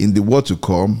in the world to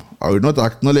come. I will not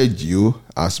acknowledge you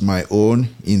as my own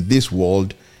in this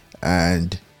world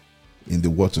and in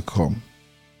the world to come.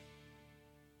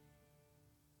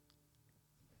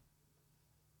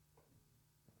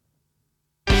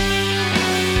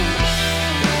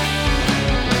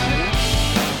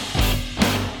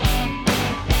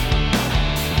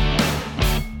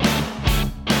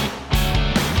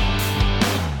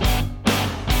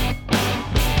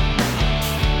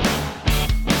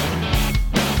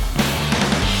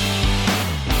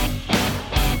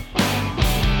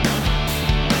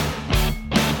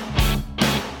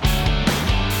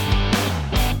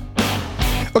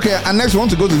 Okay, and next we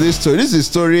want to go to this story. This is the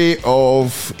story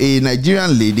of a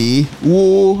Nigerian lady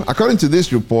who, according to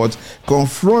this report,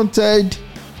 confronted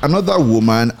another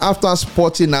woman after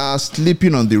spotting her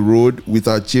sleeping on the road with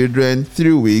her children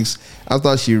 3 weeks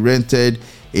after she rented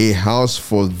a house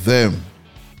for them.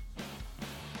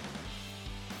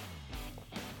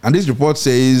 And this report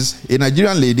says a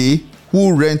Nigerian lady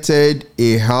who rented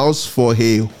a house for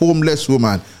a homeless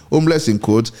woman, homeless in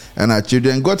quotes, and her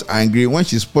children got angry when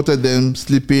she spotted them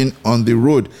sleeping on the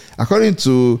road. According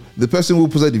to the person who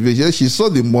posted the video, she saw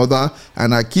the mother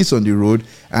and her kids on the road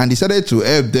and decided to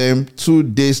help them 2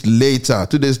 days later.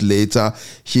 2 days later,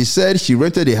 she said she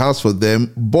rented a house for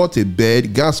them, bought a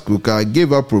bed, gas cooker, gave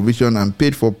her provision and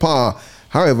paid for power.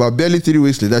 However, barely 3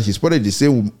 weeks later, she spotted the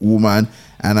same woman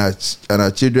and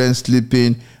her children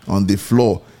sleeping on the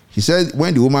floor. She said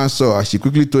when the woman saw her, she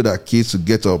quickly told her kids to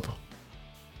get up.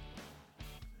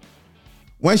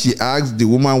 When she asked the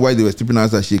woman why they were sleeping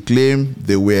outside, she claimed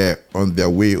they were on their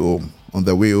way home.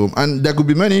 And there could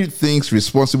be many things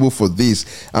responsible for this.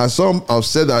 Some have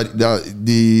said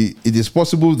that it is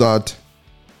possible that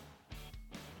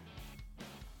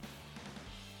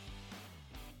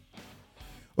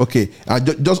okay,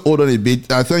 just hold on a bit.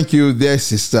 Thank you there,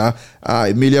 Sister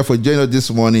Emilia, for joining us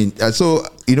this morning. So,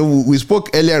 we spoke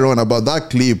earlier on about that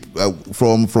clip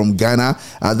from Ghana,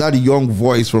 that young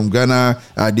voice from Ghana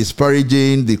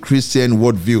disparaging the Christian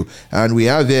worldview. And we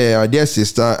have there our dear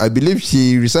sister. I believe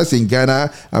she resides in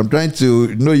Ghana. I'm trying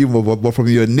to know you more, but from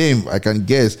your name, I can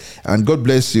guess. And God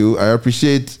bless you. I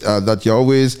appreciate that you're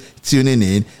always tuning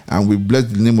in, and we bless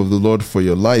the name of the Lord for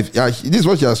your life. This is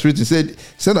what she has written. Said,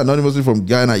 sent anonymously from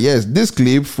Ghana. Yes, this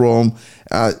clip from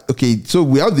so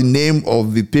we have the name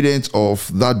of the parents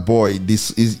of that boy.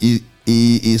 This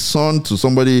is son to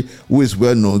somebody who is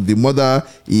well known. The mother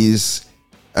is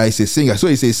a singer. So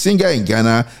he's a singer in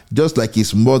Ghana, just like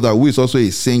his mother, who is also a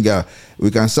singer. We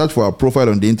can search for our profile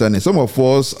on the internet. Some of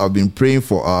us have been praying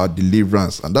for our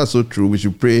deliverance, and that's so true. We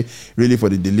should pray really for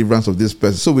the deliverance of this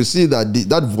person. So we see that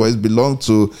that voice belonged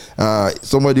to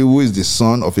somebody who is the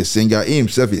son of a singer, he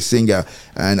himself a singer,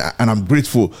 and I'm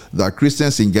grateful that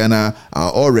Christians in Ghana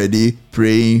are already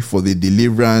praying for the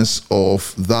deliverance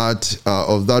of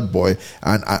that boy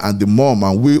and the mom,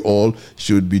 and we all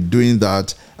should be doing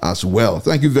that as well.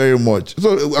 Thank you very much.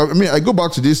 So, I go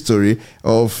back to this story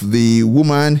of the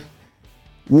woman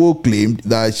who claimed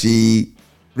that she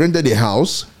rented a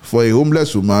house for a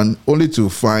homeless woman, only to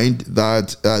find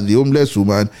that the homeless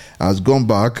woman has gone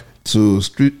back to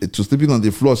sleeping on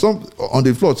the floor.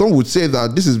 Some would say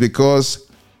that this is because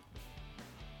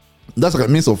that's a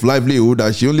means of livelihood,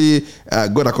 that she only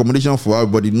got accommodation for her,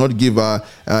 but did not give her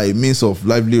a means of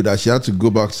livelihood, that she had to go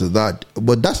back to that.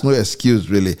 But that's no excuse,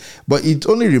 really. But it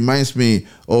only reminds me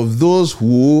of those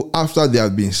who, after they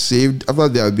have been saved, after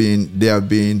they have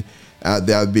been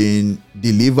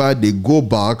delivered, they go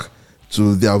back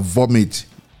to their vomit.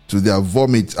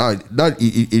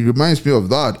 It reminds me of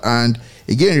that. And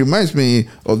again, it reminds me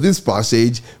of this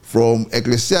passage from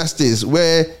Ecclesiastes,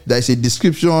 where there is a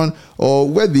description, or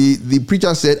where the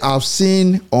preacher said, I've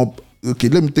seen okay,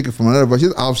 let me take it from another verse.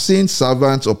 I've seen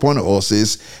servants upon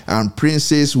horses and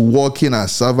princes walking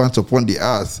as servants upon the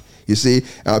earth. You see,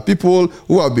 people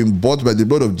who have been bought by the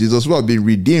blood of Jesus, who have been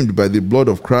redeemed by the blood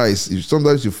of Christ,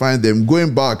 sometimes you find them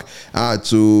going back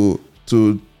to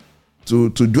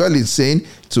dwell in sin,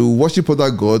 to worship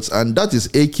other gods, and that is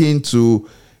akin to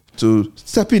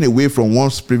stepping away from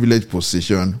one's privileged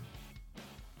position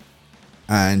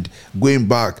and going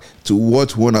back to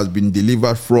what one has been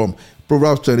delivered from.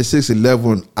 Proverbs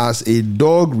 26:11, as a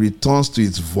dog returns to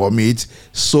its vomit,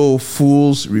 so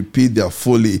fools repeat their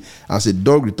folly. As a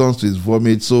dog returns to its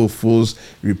vomit, so fools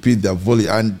repeat their folly.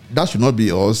 And that should not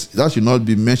be us. That should not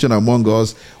be mentioned among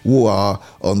us who are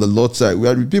on the Lord's side. We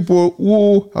are the people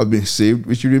who have been saved.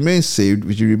 We should remain saved.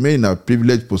 We should remain in a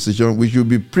privileged position. We should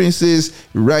be princes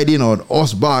riding on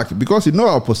horseback, because in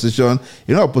our position,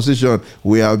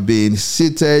 we have been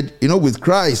seated, with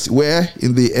Christ, where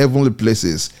in the heavenly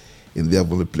places. In the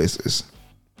heavenly places.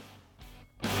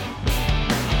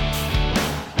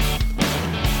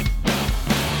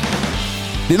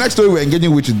 The next story we're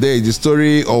engaging with today is the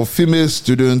story of female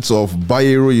students of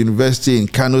Bayero University in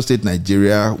Kano State,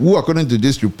 Nigeria, who, according to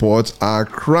this report, are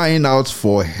crying out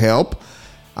for help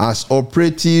as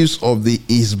operatives of the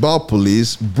Isbal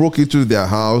police broke into their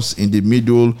house in the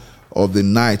middle of the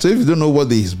night. So if you don't know what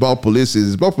the Isbal police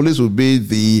is, Isbal police will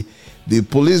be the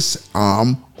police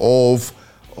arm of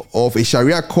a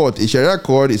Sharia court. A Sharia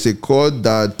court is a court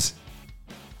that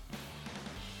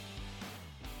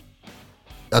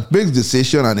makes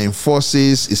decision and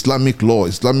enforces Islamic law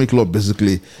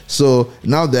basically. So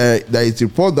now there is a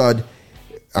report that,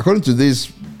 according to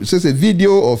this, it says a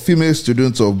video of female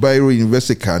students of Bayero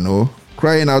University Kano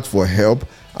crying out for help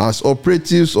as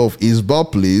operatives of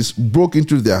Isbal police broke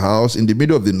into their house in the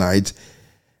middle of the night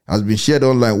has been shared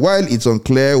online. While it's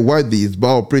unclear why the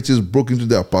Isbal operatives broke into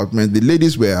the apartment, the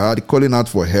ladies were heard calling out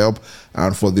for help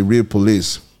and for the real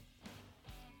police.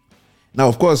 Now,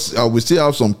 of course, we still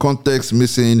have some context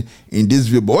missing in this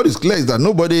view, but what is clear is that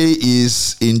nobody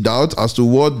is in doubt as to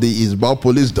what the Isbal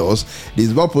police does. The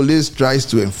Isbal police tries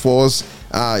to enforce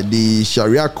the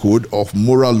Sharia code of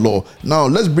moral law. Now,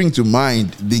 let's bring to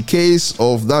mind the case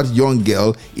of that young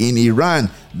girl in Iran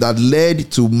that led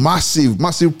to massive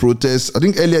protests, I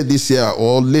think earlier this year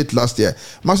or late last year,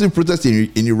 massive protests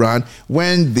in Iran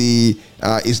when the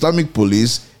Islamic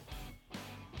police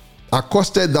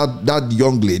accosted that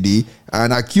young lady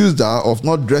and accused her of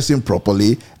not dressing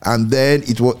properly, and then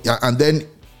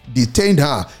detained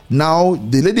her. Now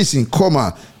the lady is in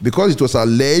coma because it was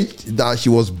alleged that she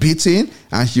was beaten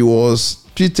and she was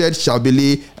treated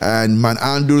shabbily and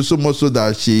manhandled, so much so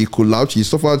that she collapsed. She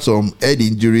suffered some head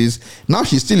injuries. Now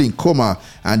she's still in coma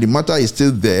and the matter is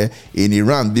still there in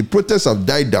Iran. The protests have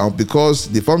died down because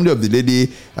the family of the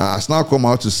lady has now come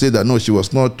out to say that no, she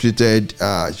was not treated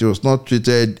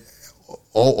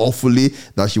awfully,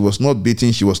 that she was not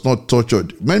beaten, she was not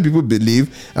tortured. Many people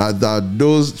believe that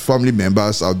those family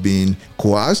members have been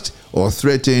coerced or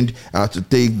threatened to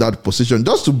take that position.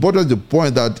 Just to border the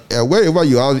point that wherever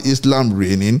you have Islam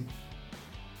reigning,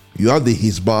 you have the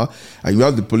Hizbah and you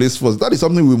have the police force. That is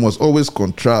something we must always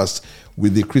contrast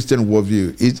with the Christian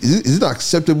worldview. Is it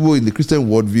acceptable in the Christian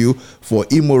worldview for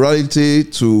immorality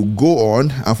to go on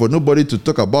and for nobody to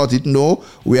talk about it? No,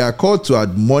 we are called to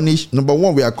admonish. Number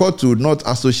one, we are called to not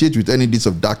associate with any deeds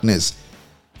of darkness.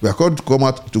 We are called to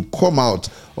come out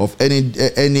of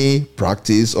any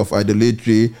practice of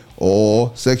idolatry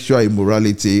or sexual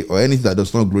immorality or anything that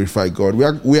does not glorify God.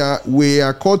 We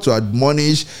are called to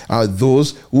admonish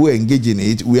those who engage in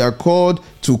it. We are called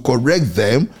to correct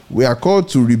them. We are called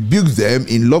to rebuke them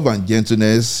in love and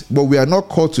gentleness, but we are not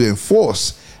called to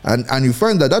enforce. And you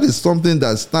find that is something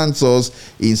that stands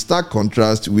us in stark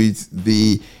contrast with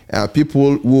the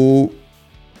people who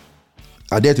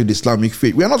adhere to the Islamic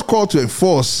faith. We are not called to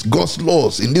enforce God's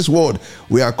laws in this world.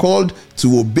 We are called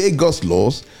to obey God's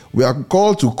laws. We are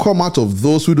called to come out of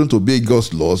those who don't obey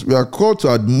God's laws. We are called to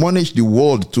admonish the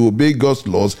world to obey God's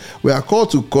laws. We are called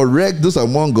to correct those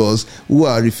among us who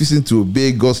are refusing to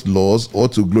obey God's laws or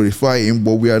to glorify Him,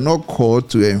 but we are not called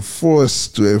to enforce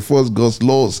God's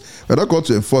laws. We are not called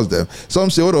to enforce them. Some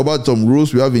say, what about some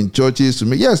rules we have in churches to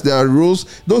make? Yes, there are rules.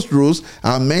 Those rules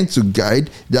are meant to guide.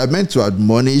 They are meant to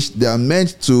admonish. They are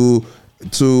meant to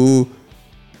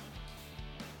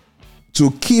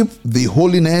keep the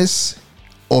holiness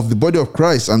of the body of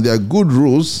Christ, and they are good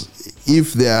rules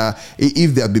if they are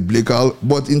biblical.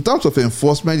 But in terms of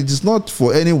enforcement, it is not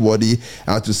for anybody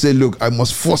to say, look, I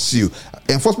must force you.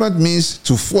 Enforcement means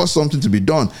to force something to be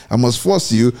done. I must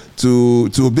force you to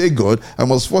obey God. I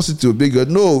must force you to obey God.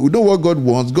 No, we know what God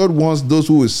wants. God wants those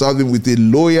who will serve Him with a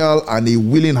loyal and a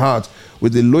willing heart,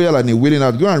 with a loyal and a willing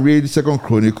heart. Go and read 2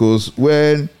 Chronicles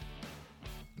when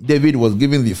David was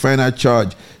given the final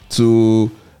charge to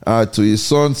his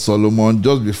son Solomon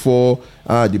just before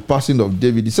the passing of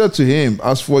David. He said to him,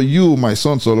 as for you, my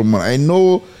son Solomon,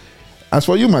 know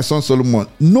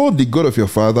the God of your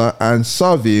father and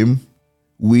serve him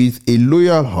with a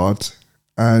loyal heart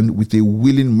and with a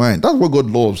willing mind. That's what God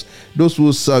loves. Those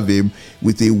who serve him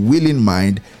with a willing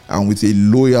mind and with a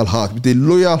loyal heart. With a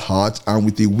loyal heart and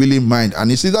with a willing mind. And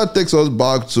you see, that takes us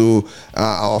back to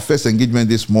our first engagement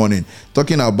this morning,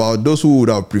 talking about those who would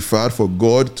have preferred for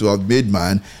God to have made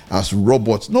man as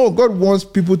robots. No, God wants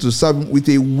people to serve him with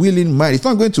a willing mind. He's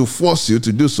not going to force you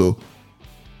to do so,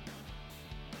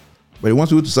 but he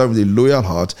wants you to serve with a loyal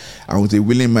heart and with a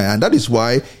willing mind. And that is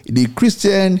why the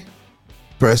Christian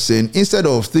person, instead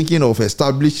of thinking of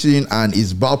establishing an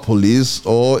Isbal police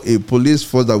or a police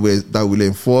force that will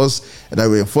enforce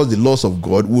the laws of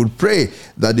God, would pray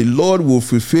that the Lord will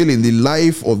fulfill in the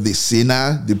life of the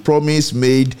sinner the promise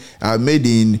made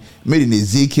in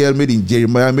Ezekiel, made in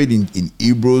Jeremiah, made in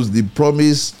Hebrews, the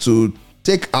promise to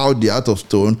take out the heart of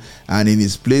stone and in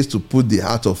its place to put the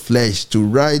heart of flesh, to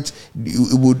write.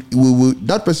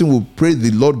 That person will pray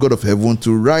the Lord God of heaven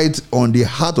to write on the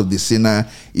heart of the sinner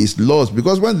his laws,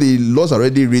 because when the laws are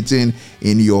already written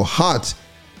in your heart,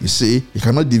 you see, you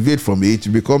cannot deviate from it.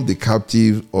 You become the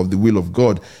captive of the will of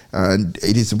God. And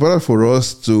it is important for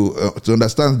us to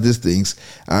understand these things,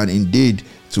 and indeed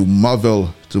to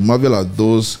marvel at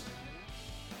those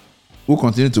who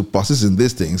continue to persist in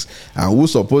these things and who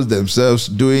suppose themselves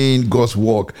doing God's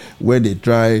work when they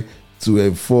try to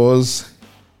enforce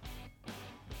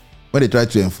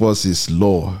his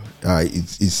law.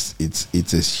 It's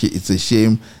a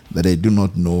shame that they do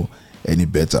not know any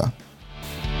better.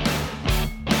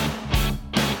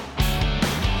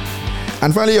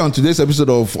 And finally, on today's episode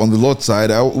of On the Lord's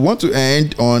Side, I want to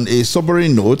end on a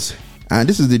sobering note. And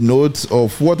this is the note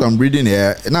of what I'm reading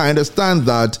here. Now, I understand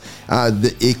that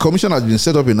a commission has been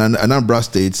set up in Anambra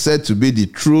State, said to be the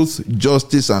Truth,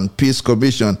 Justice, and Peace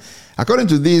Commission. According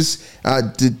to this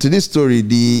story,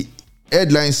 the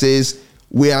headline says,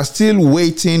 "We are still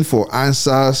waiting for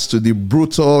answers to the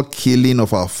brutal killing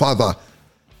of our father.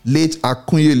 Late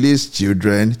Akunyele's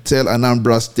children tell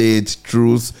Anambra State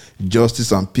Truth,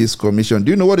 Justice, and Peace Commission."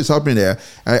 Do you know what is happening there?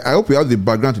 I hope you have the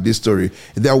background to this story.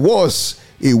 There was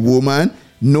a woman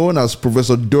known as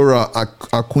Professor Dora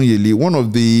Akunyele, one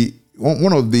of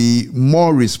the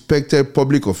more respected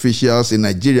public officials in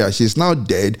Nigeria. She's now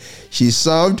dead. She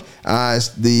served as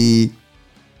the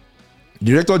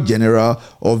Director General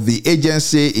of the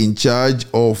agency in charge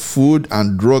of Food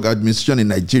and Drug Administration in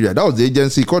Nigeria. That was the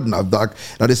agency called NAFDAC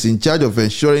that is in charge of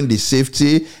ensuring the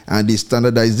safety and the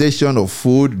standardization of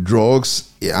food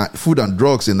and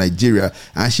drugs in Nigeria.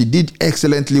 And she did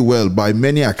excellently well by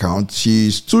many accounts.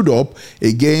 She stood up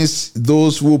against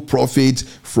those who profit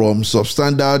from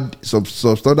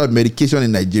substandard medication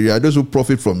in Nigeria, those who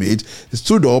profit from it,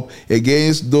 stood up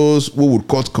against those who would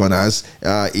cut corners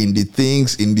in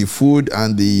the food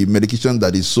and the medication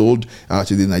that is sold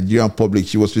to the Nigerian public.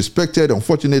 She was respected.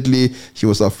 Unfortunately, she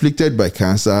was afflicted by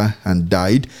cancer and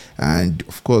died, and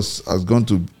of course has gone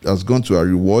to her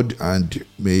reward, and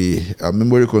may her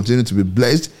memory continue to be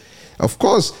blessed. Of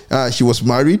course, she was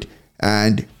married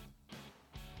to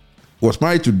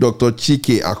Dr.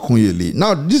 Chike Akunyele.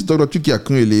 Now, this Dr. Chike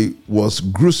Akunyele was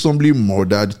gruesomely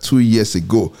murdered 2 years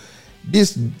ago.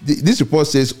 This report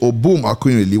says Obum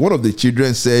Akunyele, one of the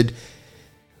children, said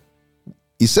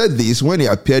this when he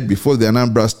appeared before the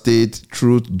Anambra State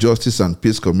Truth, Justice, and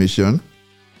Peace Commission.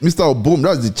 Mr. Obum,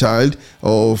 that's the child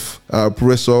of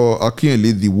Professor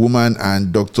Akunyele, the woman,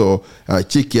 and Dr.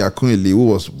 Chike Akunyele, who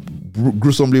was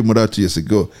gruesomely murdered 2 years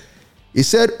ago. He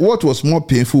said what was more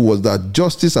painful was that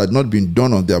justice had not been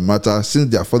done on their matter since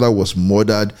their father was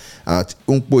murdered at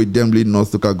Unkpo Idemli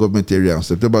North Local Government Area on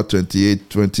September 28,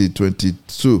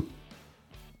 2022.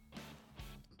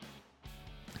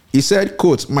 He said,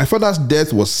 quote, "My father's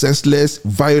death was senseless,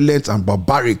 violent, and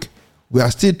barbaric. We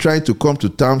are still trying to come to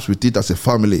terms with it as a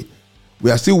family.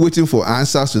 We are still waiting for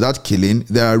answers to that killing.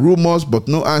 There are rumors, but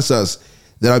no answers.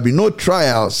 There have been no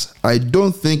trials. I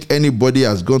don't think anybody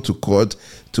has gone to court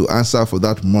to answer for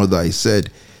that murder," he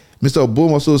said. Mr.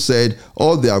 Obum also said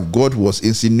all they have got was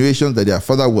insinuation that their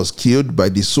father was killed by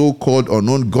the so-called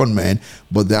unknown gunmen,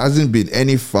 but there hasn't been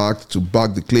any fact to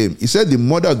back the claim. He said the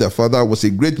murder of their father was a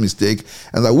great mistake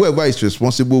and that whoever is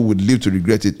responsible would live to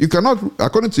regret it. You cannot,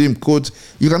 according to him, quote,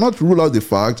 "You cannot rule out the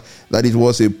fact that it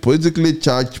was a politically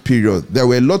charged period. There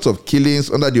were lots of killings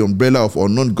under the umbrella of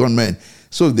unknown gunmen.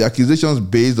 So the accusations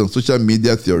based on social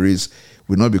media theories,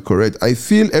 will not be correct. I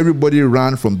feel everybody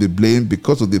ran from the blame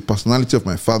because of the personality of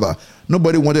my father.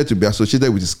 Nobody wanted to be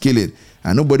associated with his killing,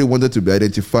 and nobody wanted to be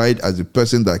identified as the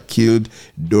person that killed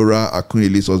Dora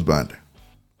Akunyili's husband.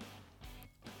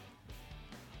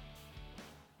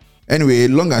 Anyway,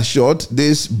 long and short,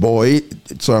 this boy,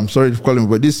 so I'm sorry to call him,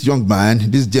 but this young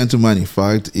man, this gentleman, in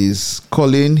fact, is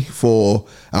calling for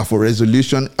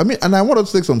resolution. I mean, and I want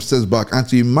to take some steps back and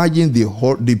to imagine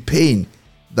the pain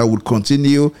that would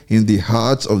continue in the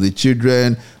hearts of the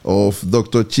children of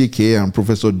Dr. Chike and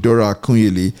Professor Dora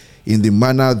Akunyili in the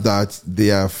manner that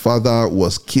their father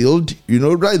was killed,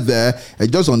 right there,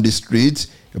 just on the street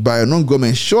by a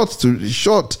non-government shot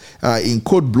in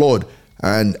cold blood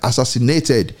and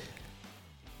assassinated.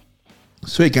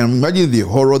 So you can imagine the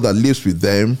horror that lives with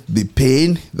them, the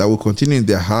pain that will continue in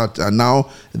their heart. And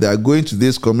now they are going to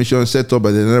this commission set up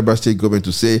by the Anambra State government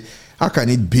to say, how can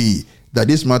it be that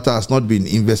this matter has not been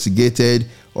investigated?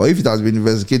 Or if it has been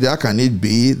investigated, how can it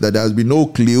be that there has been no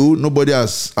clue? Nobody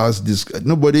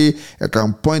nobody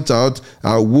can point out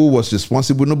who was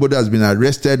responsible. Nobody has been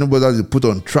arrested. Nobody has been put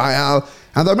on trial.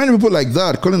 And there are many people like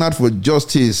that calling out for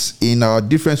justice in our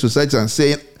different societies and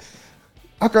saying,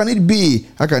 how can it be?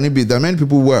 How can it be? There are many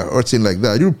people who are hurting like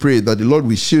that. You pray that the Lord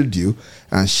will shield you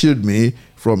and shield me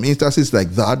from instances like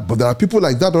that. But there are people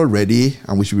like that already,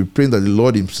 and we should be praying that the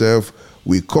Lord himself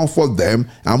will comfort them.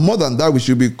 And more than that, we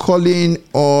should be calling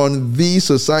on the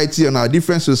society, on our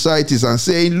different societies, and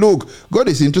saying, look, God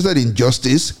is interested in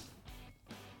justice.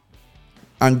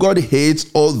 And God hates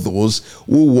all those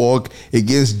who walk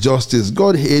against justice.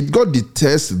 God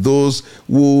detests those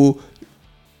who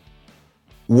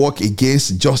walk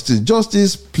against justice.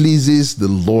 Justice pleases the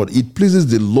Lord. It pleases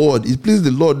the Lord. It pleases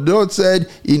the Lord. The Lord said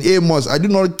in Amos, I do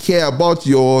not care about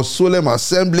your solemn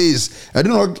assemblies. I do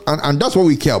not, and that's what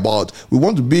we care about. We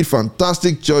want to build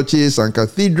fantastic churches and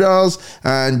cathedrals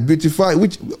and beautify,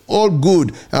 which all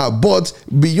good. But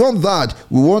beyond that,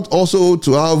 we want also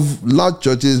to have large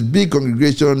churches, big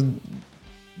congregation,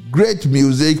 great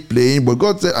music playing. But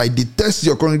God said, I detest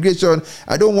your congregation.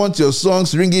 I don't want your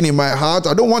songs ringing in my heart.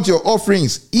 I don't want your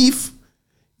offerings. If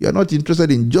you are not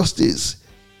interested in justice,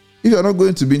 if you are not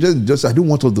going to be interested in justice, I don't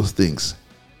want all those things.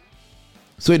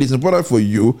 So it is important for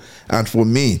you and for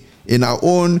me in our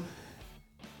own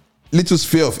little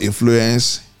sphere of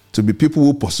influence to be people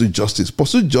who pursue justice.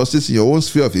 Pursue justice in your own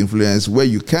sphere of influence where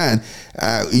you can,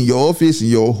 in your office, in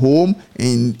your home,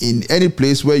 in any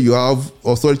place where you have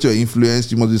authority or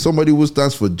influence. You must be somebody who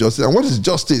stands for justice. And what is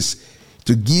justice?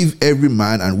 To give every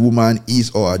man and woman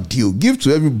his or her due. Give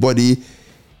to everybody,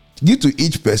 give to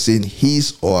each person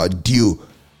his or her due.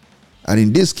 And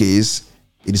in this case,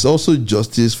 it is also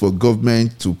justice for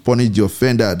government to punish the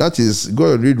offender. That is,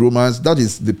 go and read Romans. That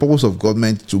is the purpose of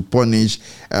government, to punish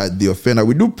the offender.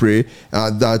 We do pray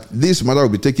that this matter will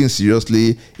be taken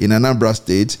seriously in Anambra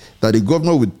State, that the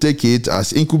governor will take it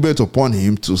as incumbent upon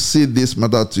him to see this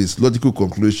matter to its logical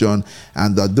conclusion,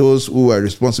 and that those who are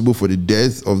responsible for the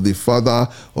death of the father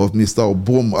of Mr.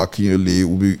 Obom Akinyele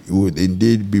will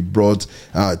indeed be brought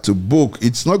to book.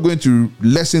 It's not going to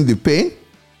lessen the pain,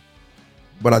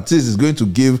 but at least it's going to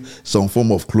give some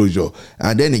form of closure.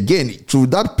 And then again, to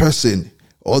that person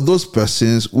or those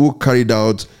persons who carried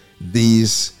out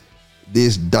this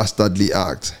dastardly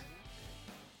act,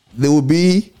 they will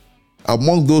be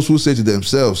among those who say to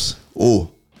themselves, oh,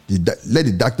 let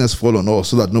the darkness fall on us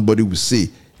so that nobody will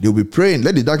see. They will be praying,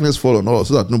 let the darkness fall on us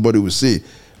so that nobody will see.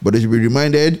 But they should be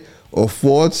reminded of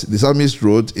what the psalmist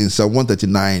wrote in Psalm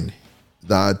 139,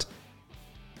 that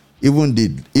even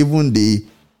the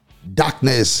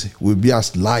darkness will be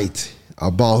as light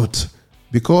about,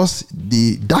 because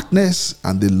the darkness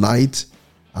and the light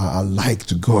are alike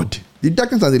to God. The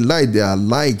darkness and the light, they are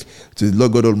alike to the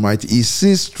Lord God Almighty. He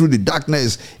sees through the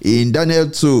darkness. In Daniel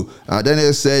 2,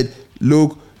 Daniel said,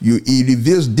 look, he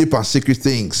reveals deep and secret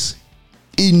things.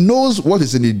 He knows what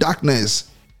is in the darkness,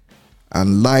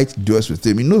 and light dwells with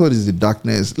him. He knows what is in the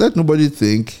darkness. Let nobody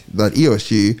think that he or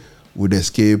she would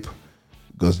escape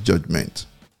God's judgment.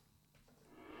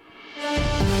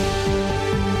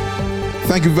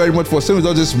 Thank you very much for staying with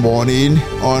us this morning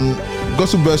on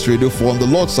Gospel Bells Radio for On the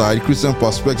Lord's Side, Christian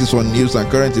Perspectives on News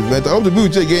and Current Events. I hope to be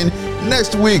with you again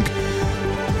next week.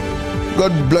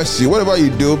 God bless you. Whatever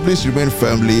you do, please remain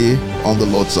firmly on the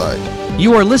Lord's side.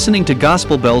 You are listening to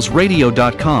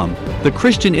GospelBellsRadio.com, the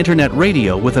Christian internet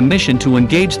radio with a mission to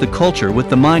engage the culture with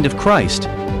the mind of Christ.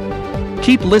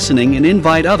 Keep listening and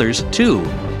invite others too.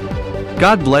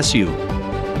 God bless you.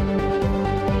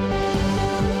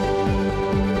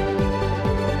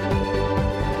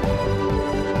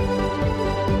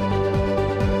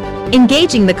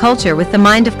 Engaging the culture with the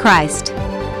mind of Christ.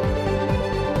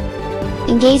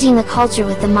 Engaging the culture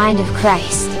with the mind of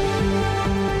Christ.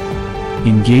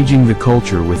 Engaging the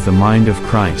culture with the mind of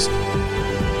Christ.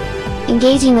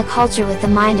 Engaging the culture with the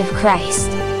mind of Christ.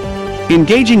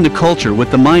 Engaging the culture with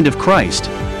the mind of Christ.